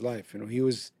influence in his life.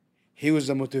 He was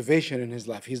the motivation in his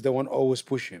life. He's the one always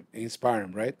push him, inspire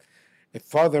him, right? If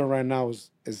father right now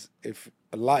is if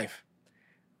alive,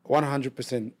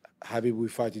 100% Habib will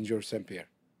fight in George St. Pierre.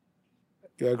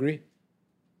 You agree?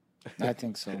 I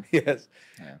think so. Yes.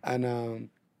 Yeah. And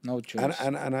No choice.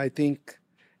 and I think,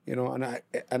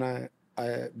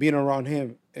 I being around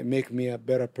him, it make me a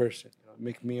better person.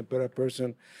 Make me a better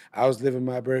person. I was living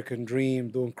my American dream,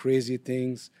 doing crazy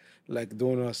things, like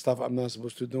doing stuff I'm not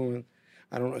supposed to do.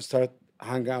 I don't start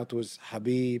hang out with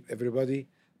Habib, everybody.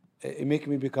 It make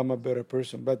me become a better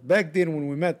person. But back then when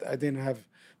we met, I didn't have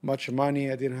much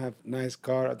money. I didn't have nice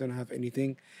car. I didn't have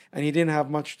anything, and he didn't have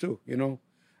much too.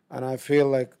 And I feel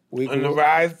like On the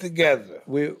rise together.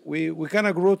 we kind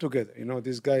of grew together.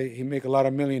 This guy, he make a lot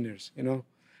of millionaires. And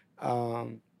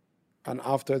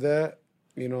after that,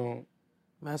 man,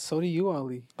 so do you,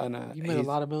 Ali. and You met a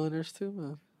lot of millionaires too,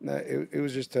 man.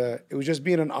 it was just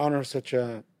being an honor, such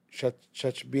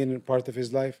being a part of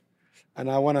his life. And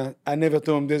I never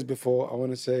told him this before. I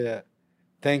wanna say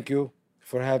thank you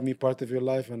for having me part of your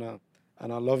life, and I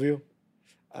love you,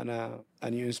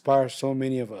 and you inspire so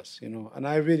many of us. And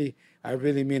I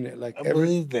really mean it. Like I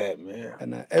believe that, man.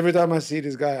 and every time I see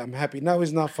this guy, I'm happy. Now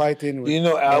he's not fighting. Do you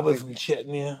know Albert from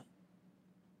Chechnya?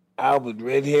 Albert,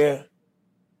 red hair.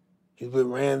 He's with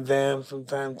Randam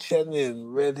sometimes. Chechnya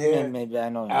and red hair. Maybe I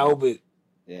know him. Albert.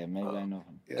 Yeah, maybe I know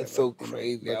him. Yeah, That's so but,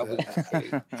 crazy. but, Albert is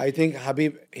crazy. I think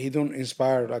Habib, he don't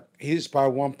inspire, like he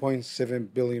inspired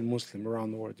 1.7 billion Muslim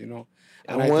around the world, And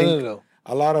I'm I one think of them.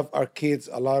 a lot of our kids,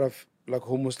 a lot of like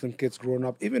who Muslim kids growing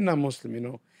up, even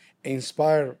non-Muslim,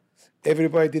 inspire.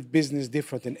 Everybody did business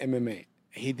different in MMA.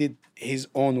 He did his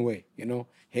own way,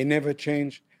 He never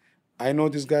changed. I know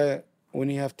this guy when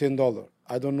he have $10.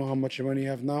 I don't know how much money he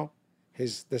have now.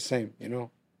 He's the same,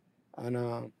 And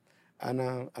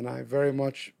I very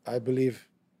much, I believe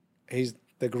he's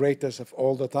the greatest of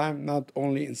all the time, not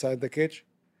only inside the cage,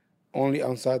 only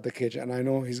outside the cage. And I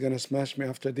know he's going to smash me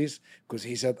after this because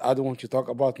he said, I don't want you to talk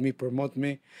about me, promote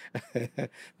me.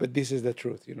 But this is the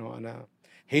truth, And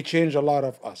he changed a lot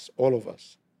of us, all of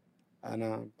us.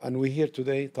 And we're here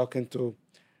today talking to,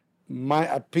 my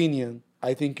opinion,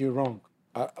 I think you're wrong.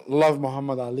 I love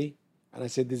Muhammad Ali, and I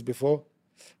said this before,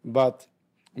 but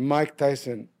Mike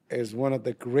Tyson is one of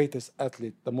the greatest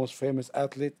athletes, the most famous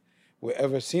athlete we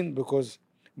ever seen, because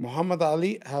Muhammad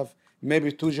Ali have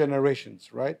maybe 2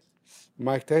 generations, right?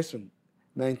 Mike Tyson,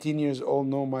 19 years old,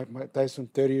 no Mike Tyson,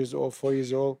 30 years old, 4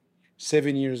 years old,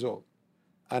 7 years old.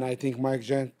 And I think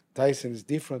Tyson is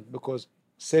different because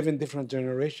 7 different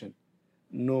generation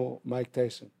know Mike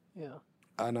Tyson. Yeah.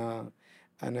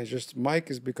 And I just Mike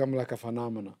has become like a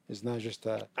phenomenon. It's not just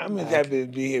a. I'm just happy to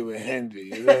be here with Henry.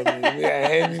 You know what I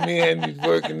mean? Me and Henry's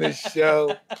working this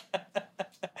show.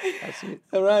 That's it.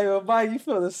 All right, well, Mike, you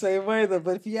feel the same way though.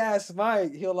 But if you ask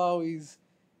Mike, he'll always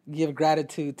give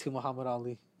gratitude to Muhammad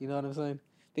Ali. You know what I'm saying?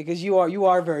 Because you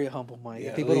are very humble, Mike.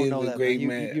 Yeah, People don't know he's a that. great You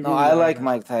man. really No, I are, like man.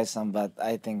 Mike Tyson, but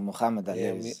I think Muhammad Ali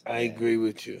is. I agree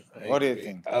with you. What do you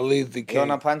think? Ali's the You king.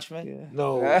 wanna punch me? Yeah.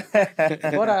 No.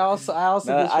 But I also No, get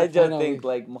your I point just on think it.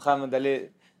 like Muhammad Ali,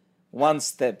 one I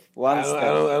step.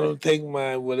 don't take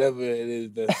my whatever it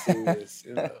is that's serious.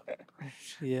 You know.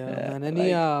 Yeah,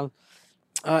 man.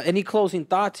 Any closing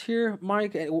thoughts here,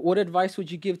 Mike? What advice would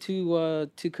you give to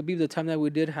Khabib the time that we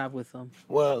did have with him?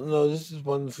 Well, no, this is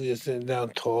wonderful. You're sitting down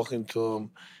talking to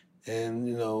him, and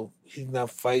he's not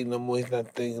fighting no more. He's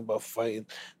not thinking about fighting.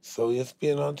 So just be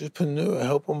an entrepreneur.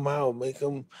 Help him out.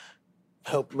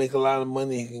 Help make a lot of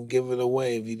money. He can give it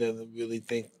away if he doesn't really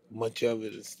think much of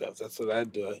it and stuff. That's what I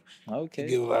do. I Okay.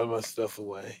 give a lot of my stuff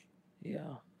away.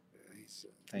 Yeah.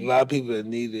 A lot of people that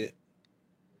need it,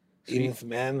 So even you-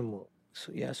 some animals.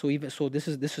 So this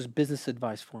is business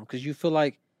advice for him because you feel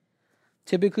like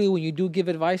typically when you do give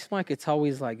advice, Mike, it's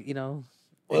always like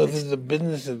Well, if it's a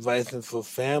business advice and for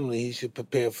family, he should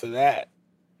prepare for that.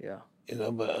 yeah.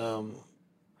 But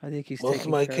I think he's most of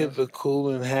taking my care kids of. are cool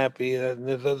and happy, and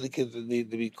there's other kids that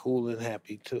need to be cool and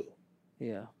happy too.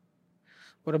 Yeah.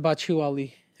 What about you,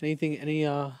 Ali? Any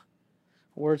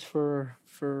words for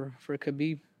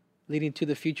Khabib leading to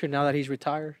the future now that he's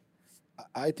retired?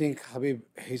 I think Habib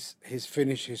he's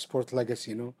finished his sport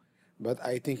legacy, but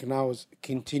I think now is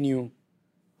continue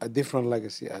a different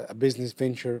legacy, a business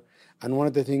venture. And one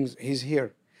of the things he's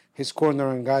here, his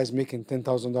corner and guys making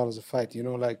 $10,000 a fight.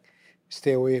 Like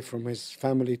stay away from his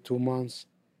family 2 months,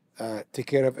 take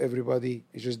care of everybody.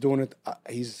 He's just doing it.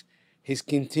 He's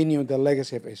continued the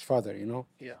legacy of his father.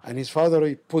 Yeah. And his father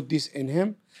he put this in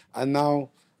him, and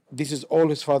now this is all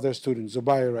his father's students: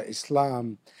 Zubaira,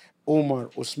 Islam, Omar,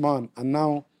 Usman, and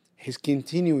now he's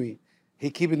continuing.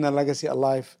 He keeping the legacy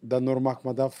alive, the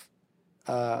Nurmagomedov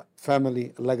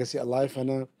family legacy alive,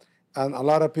 and a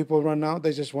lot of people right now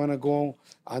they just want to go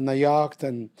on a yacht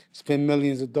and spend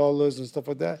millions of dollars and stuff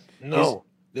like that. No,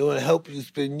 they want to help you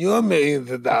spend your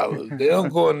millions of dollars. They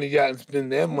don't go on the yacht and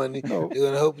spend their money. No. They're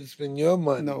gonna help you spend your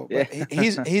money. No, but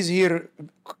he's here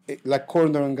like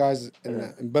cornering guys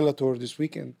in Bellator this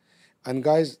weekend, and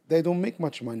guys they don't make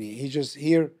much money. He's just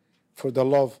here for the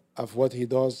love of what he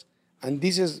does, and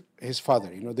this is his father.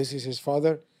 This is his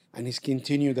father, and he's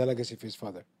continued the legacy of his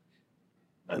father.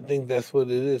 I think that's what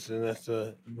it is, and that's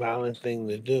a violent thing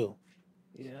to do.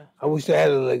 Yeah. I wish I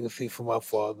had a legacy for my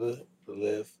father to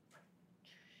live.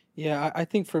 Yeah, I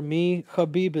think for me,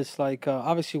 Khabib is like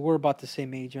obviously we're about the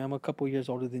same age. I'm a couple years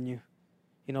older than you.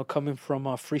 Coming from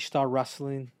freestyle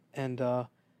wrestling, and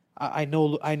I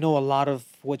know a lot of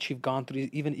what you've gone through.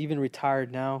 Even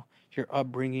retired now, your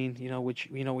upbringing, which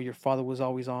where your father was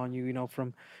always on you.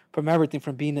 From everything,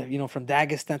 from being from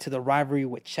Dagestan to the rivalry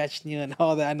with Chechnya and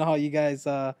all that. I know how you guys,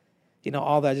 all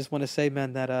that. I just want to say,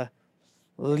 man, that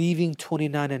leaving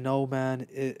 29-0, man,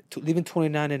 leaving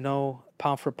 29-0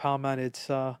 pound for pound, man,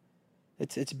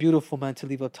 it's beautiful, man, to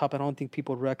leave up top. I don't think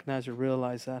people recognize or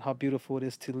realize that how beautiful it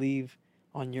is to leave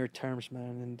on your terms,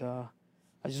 man. And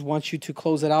I just want you to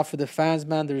close it out for the fans,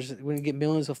 man. We're gonna get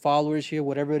millions of followers here.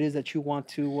 Whatever it is that you want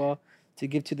to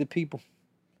give to the people.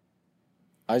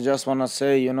 I just wanna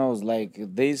say, it's like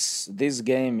this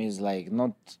game is like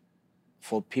not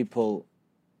for people,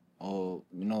 or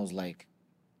it's like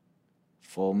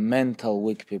for mental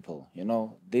weak people.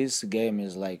 This game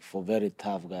is like for very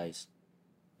tough guys.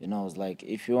 It's like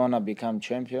if you wanna become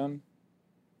champion,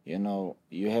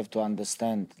 you have to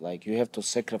understand, like you have to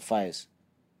sacrifice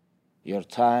your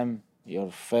time,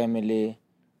 your family,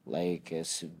 like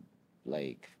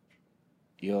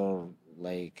your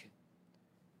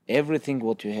everything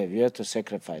what you have to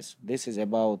sacrifice. This is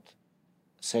about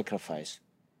sacrifice.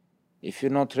 If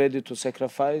you're not ready to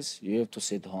sacrifice, you have to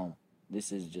sit home.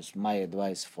 This is just my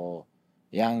advice for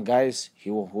young guys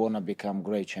who want to become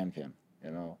great champion,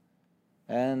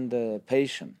 and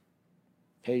patient,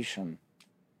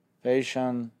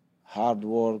 hard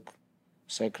work,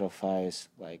 sacrifice.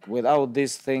 Like without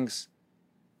these things,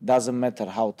 doesn't matter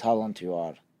how talented you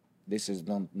are. This is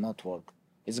not work.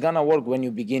 It's gonna work when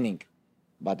you're beginning,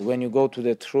 but when you go to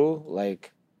the true,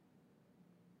 like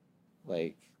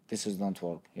this is not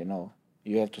work.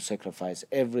 You have to sacrifice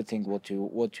everything what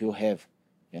you have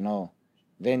you know,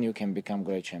 then you can become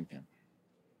great champion.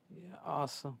 Yeah,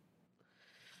 awesome.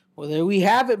 Well, there we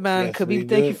have it, man. Yes, Khabib,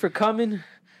 thank you for coming.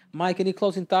 Mike, any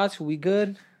closing thoughts? We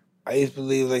good? I just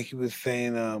believe, like you were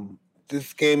saying,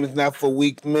 this game is not for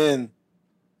weak men,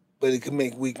 but it can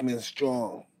make weak men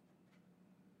strong.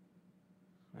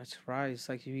 That's right. It's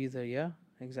like you either, yeah,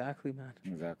 exactly, man.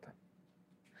 Exactly.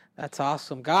 That's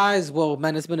awesome, guys. Well,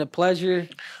 man, it's been a pleasure.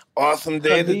 Awesome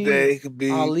day Khabib, today,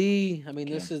 Khabib. Ali. I mean,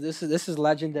 this is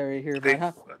legendary here, man.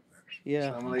 Huh?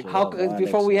 Yeah. How Alex.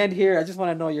 before we end here, I just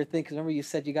want to know your thing because remember you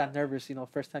said you got nervous,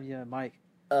 first time you met Mike.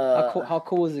 How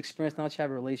cool was the experience now that you have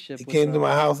a relationship? He came to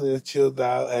my house and just chilled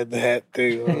out at the hat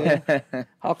thing.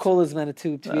 How cool is, man,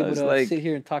 to be able to sit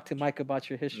here and talk to Mike about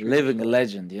your history? Living a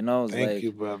legend, Thank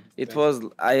you, bro. It was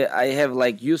I have,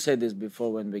 like you said this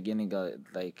before when beginning,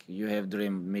 like you have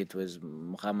dream meet with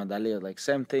Muhammad Ali, like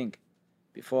same thing.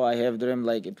 Before I have dream,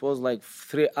 like it was like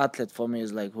 3 athletes for me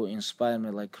is like who inspire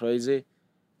me like crazy.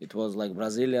 It was like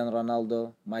Brazilian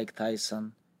Ronaldo, Mike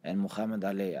Tyson, and Muhammad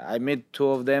Ali. I met 2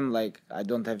 of them. Like I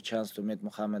don't have chance to meet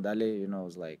Muhammad Ali.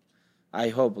 It's like I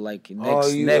hope like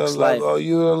next life. Oh,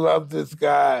 you would love this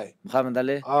guy, Muhammad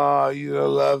Ali. Oh, you would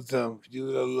loved him. You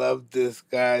would loved this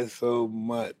guy so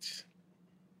much,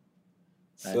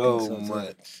 so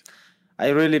much. I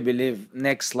really believe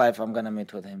next life I'm gonna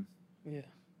meet with him. Yeah,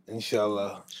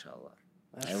 inshallah. Inshallah.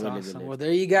 That's awesome. Well,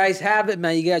 there you guys have it,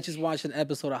 man. You guys just watched an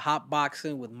episode of Hot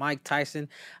Boxing with Mike Tyson.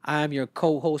 I'm your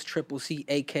co-host, Triple C,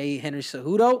 a.k.a. Henry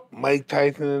Cejudo. Mike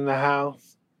Tyson in the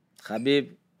house.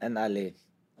 Khabib and Ali.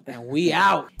 And we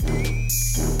out.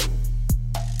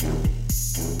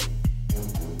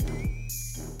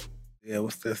 Yeah,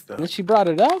 what's this stuff? Since you brought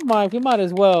it up, Mike, we might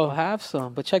as well have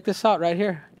some. But check this out right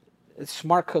here. It's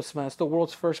Smart Cups, man. It's the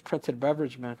world's first printed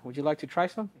beverage, man. Would you like to try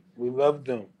some? We love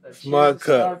them. Smart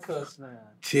Cups. Smart Cups, man.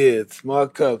 Cheers.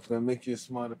 Smart Cups. Gonna make you a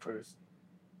smarter person.